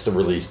they missed the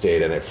release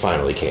date and it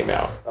finally came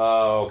out.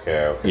 Oh,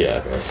 okay.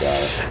 Yeah. Okay,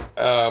 got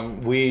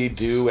it. We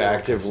do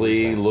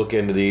actively look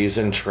into these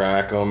and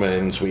track them,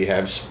 and we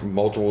have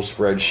multiple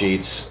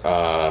spreadsheets.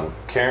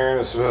 Karen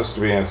is supposed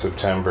to be in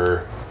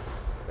September,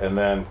 and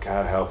then,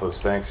 God help us,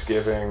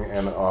 Thanksgiving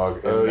and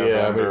August. Oh,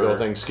 yeah, Amityville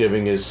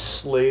Thanksgiving is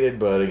slated,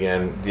 but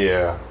again...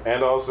 Yeah,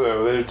 and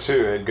also, there are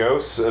two.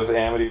 Ghosts of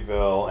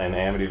Amityville and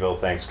Amityville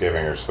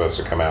Thanksgiving are supposed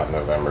to come out in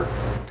November.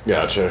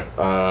 Gotcha.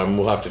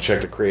 We'll have to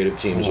check the creative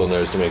teams on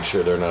those to make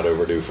sure they're not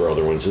overdue for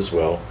other ones as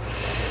well.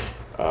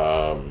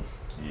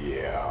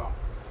 Yeah.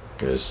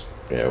 Because,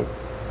 it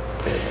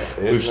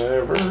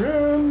never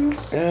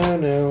ends. I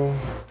know.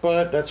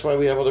 But that's why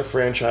we have other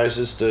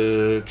franchises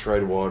to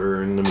tread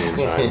water in the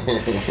meantime.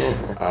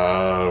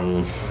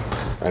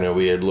 I know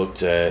we had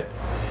looked at,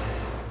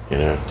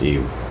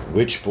 the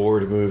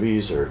Witchboard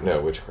movies,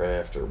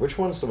 Witchcraft, or which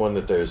one's the one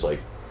that there's like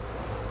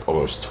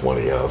almost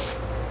 20 of?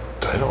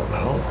 I don't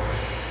know.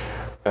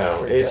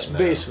 It's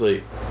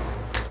basically,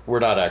 we're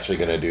not actually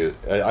going to do,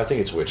 I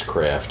think it's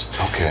Witchcraft.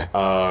 Okay.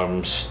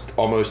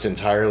 Almost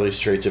entirely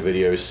straight to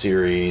video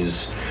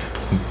series,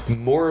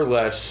 more or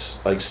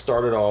less like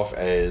started off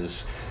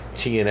as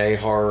TNA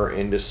horror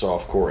into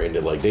softcore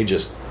into like they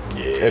just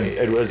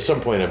at some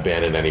point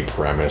abandoned any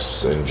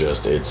premise and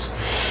just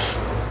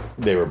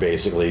they were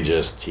basically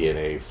just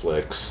TNA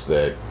flicks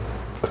that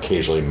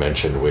occasionally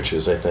mentioned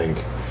witches, I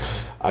think.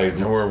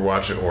 And we're not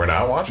watching? We're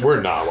not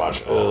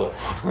watching.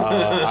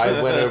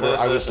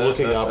 I was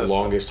looking up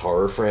longest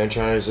horror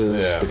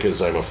franchises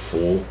because I'm a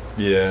fool.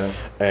 Yeah.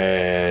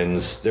 And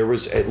there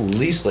was at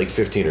least like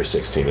 15 or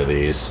 16 of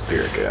these.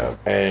 Dear God.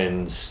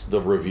 And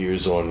the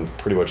reviews on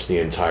pretty much the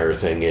entire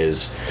thing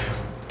is,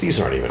 these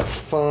aren't even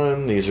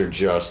fun. These are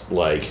just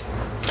like,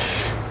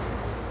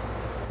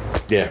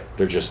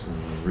 they're just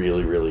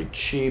really, really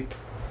cheap.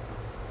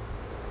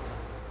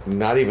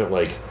 Not even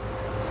like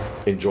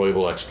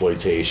enjoyable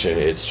exploitation.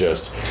 It's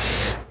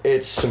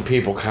some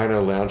people kind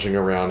of lounging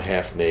around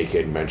half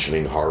naked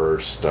mentioning horror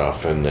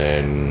stuff and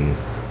then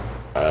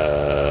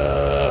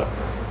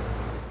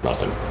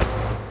nothing.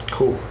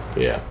 Cool.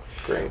 Yeah.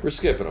 Great. We're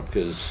skipping them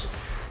because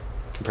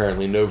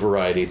apparently no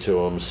variety to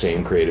them,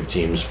 same creative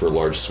teams for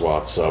large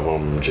swaths of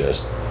them,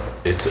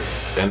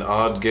 it's an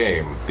odd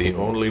game. The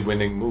only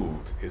winning move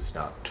is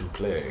not to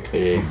play.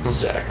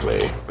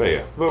 Exactly.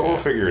 But we'll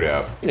figure it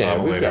out on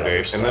a later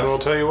date, and then we'll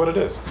tell you what it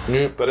is.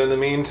 Yep. But in the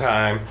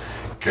meantime,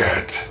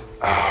 get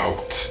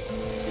out.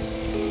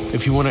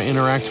 If you want to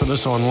interact with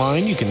us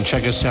online, you can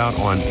check us out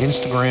on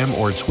Instagram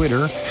or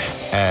Twitter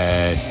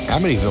at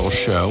Amityville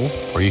Show,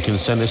 or you can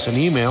send us an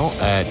email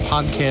at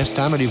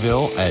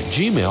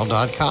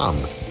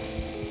podcastamityville@gmail.com.